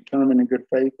 We determine in good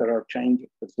faith that our change of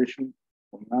position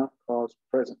will not cause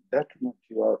present detriment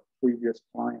to our previous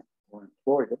client or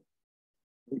employer.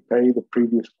 We pay the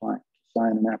previous client to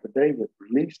sign an affidavit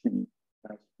releasing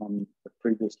us from the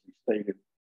previously stated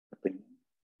opinion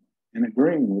and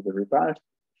agreeing with the revised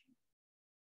position.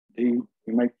 D,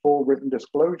 we make full written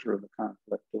disclosure of the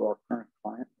conflict to our current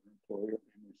client or employer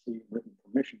and receive written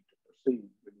permission to proceed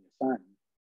with the assignment.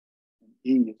 And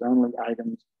E is only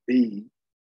items B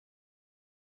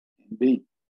and D.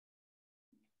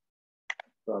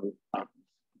 So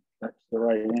that's the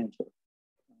right answer.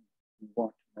 We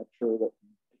want to make sure that we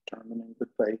determine in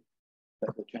good faith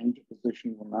that the change of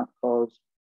position will not cause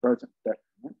present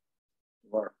detriment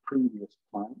to our previous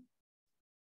client,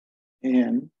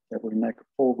 and that we make a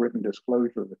full written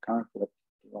disclosure of the conflict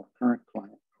to our current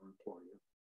client or employer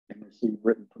and receive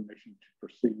written permission to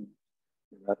proceed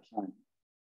with that assignment.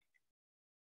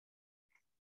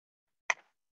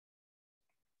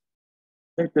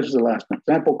 I think this is the last one.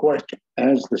 Sample question.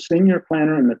 As the senior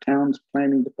planner in the town's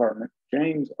planning department,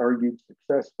 James argued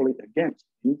successfully against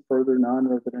any further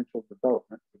non-residential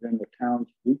development within the town's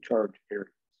recharge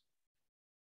areas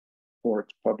for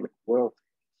its public welfare.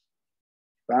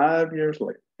 5 years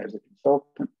later, as a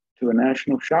consultant to a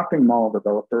national shopping mall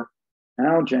developer,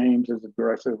 now James is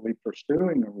aggressively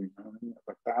pursuing a rezoning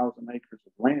of 1,000 acres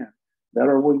of land that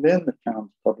are within the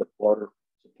town's public water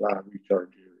supply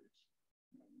recharge areas.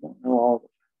 I don't know all the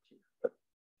facts here, but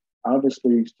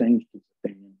obviously he's changed his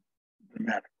opinion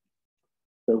dramatically.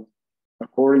 So,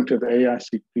 according to the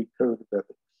AICP Code of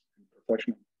Ethics and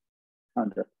Professional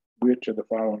Conduct, which of the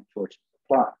following choices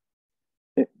apply?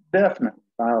 It definitely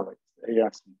violates the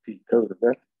AICP Code of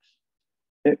Ethics.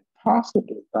 It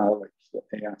possibly violates the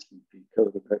AICP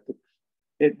Code of Ethics.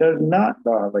 It does not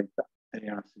violate the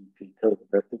AICP Code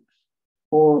of Ethics,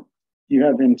 or you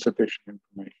have insufficient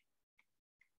information.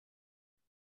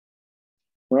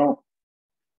 Well,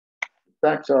 the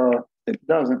facts are it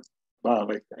doesn't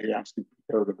violate the AICP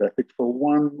Code of Ethics for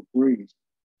one reason,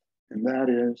 and that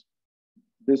is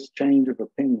this change of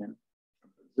opinion, of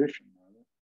position,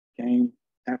 came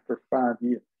after 5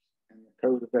 years. And the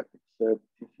Code of Ethics said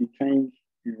if you change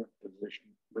your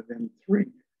position within 3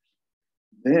 years,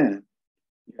 then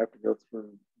you have to go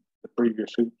through the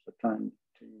previous hoops of trying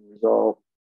to resolve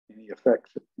any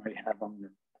effects it may have on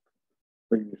your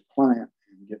previous client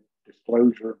and get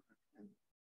disclosure and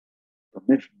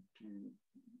permission to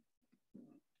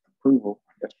approval,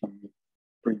 I guess, from the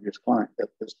previous client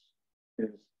that this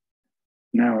is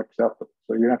now acceptable.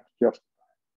 So you have to justify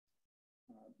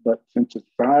it. But since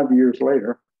it's 5 years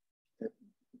later, it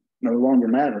no longer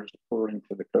matters according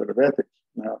to the Code of Ethics.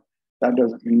 Now, that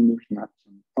doesn't mean there's not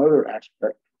some other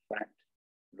aspect of fact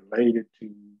related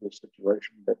to the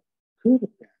situation that could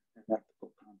have been an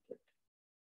ethical conflict.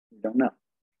 We don't know.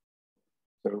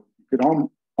 So you could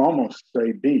almost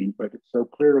say B, but it's so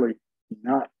clearly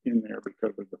not in there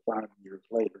because of the 5 years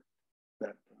later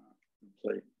that you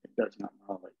say it does not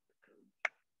violate the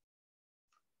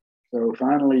code. So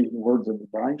finally, the words of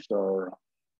advice are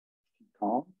keep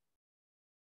calm.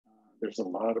 There's a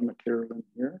lot of material in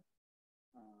here.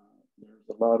 There's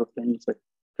a lot of things that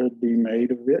could be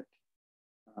made of it.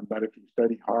 But if you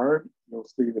study hard, you'll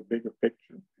see the bigger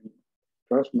picture. And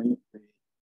trust me,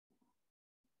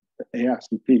 The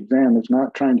AICP exam is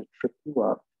not trying to trip you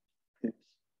up. It's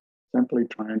simply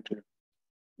trying to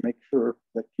make sure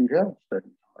that you have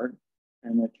studied hard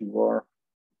and that you are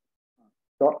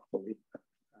thoughtfully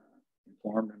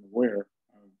informed and aware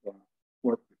of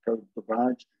what the code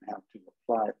provides and how to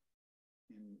apply it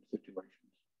in situations.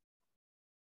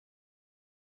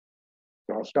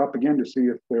 So I'll stop again to see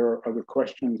if there are other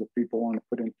questions that people want to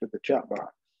put into the chat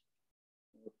box.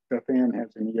 If Beth Ann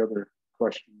has any other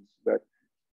questions that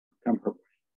come her way.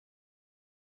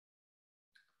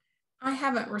 I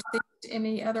haven't received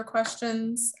any other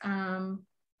questions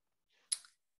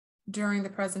during the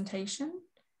presentation,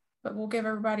 but we'll give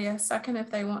everybody a second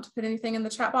if they want to put anything in the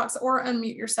chat box, or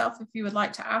unmute yourself if you would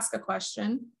like to ask a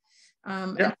question.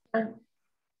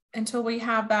 Until we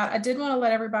have that, I did want to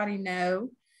let everybody know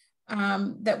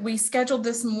that we scheduled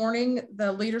this morning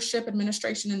the Leadership,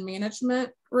 Administration, and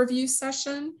Management review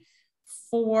session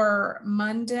for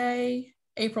Monday,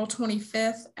 April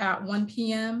 25th at 1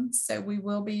 p.m. So we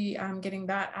will be getting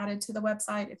that added to the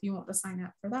website if you want to sign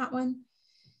up for that one.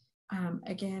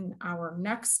 Again, our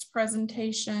next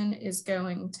presentation is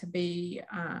going to be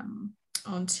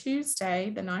on Tuesday,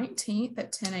 the 19th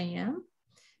at 10 a.m.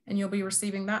 And you'll be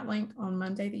receiving that link on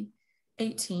Monday, the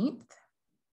 18th.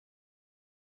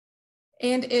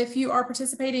 And if you are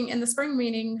participating in the spring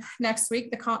meeting next week,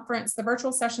 the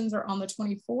virtual sessions are on the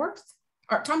 24th.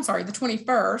 I'm sorry, the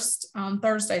 21st, on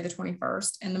Thursday, the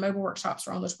 21st, and the mobile workshops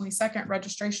are on the 22nd.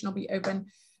 Registration will be open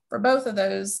for both of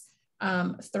those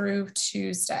through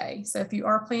Tuesday. So if you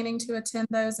are planning to attend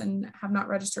those and have not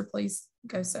registered, please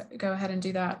go ahead and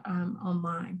do that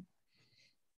online.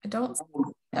 I don't see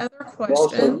other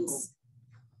questions.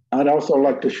 I'd also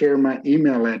like to share my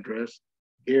email address,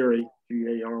 Gary,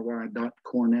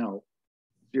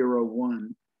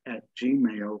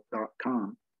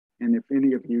 Gary.Cornell01@gmail.com. And if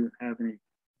any of you have any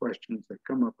questions that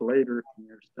come up later in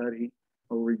your study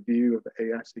or review of the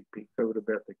AICP Code of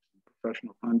Ethics and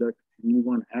Professional Conduct, and you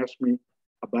want to ask me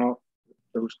about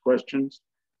those questions,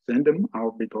 send them.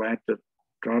 I'll be glad to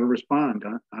try to respond.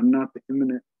 I'm not the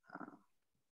eminent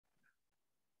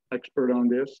expert on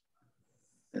this.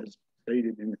 As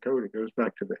stated in the code, it goes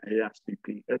back to the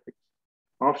AICP ethics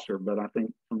officer, but I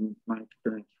think from my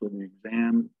experience with the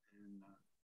exam and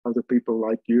other people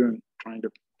like you and trying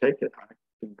to take it, I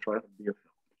can try to be of help.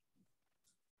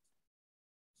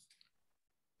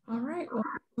 All right, well,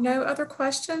 no other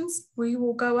questions. We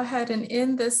will go ahead and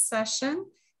end this session.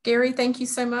 Gary, thank you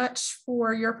so much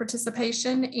for your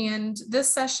participation. And this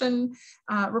session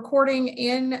recording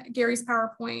in Gary's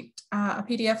PowerPoint, a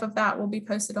PDF of that will be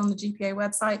posted on the GPA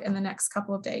website in the next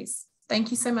couple of days. Thank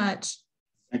you so much.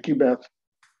 Thank you, Beth.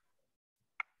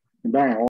 Bye.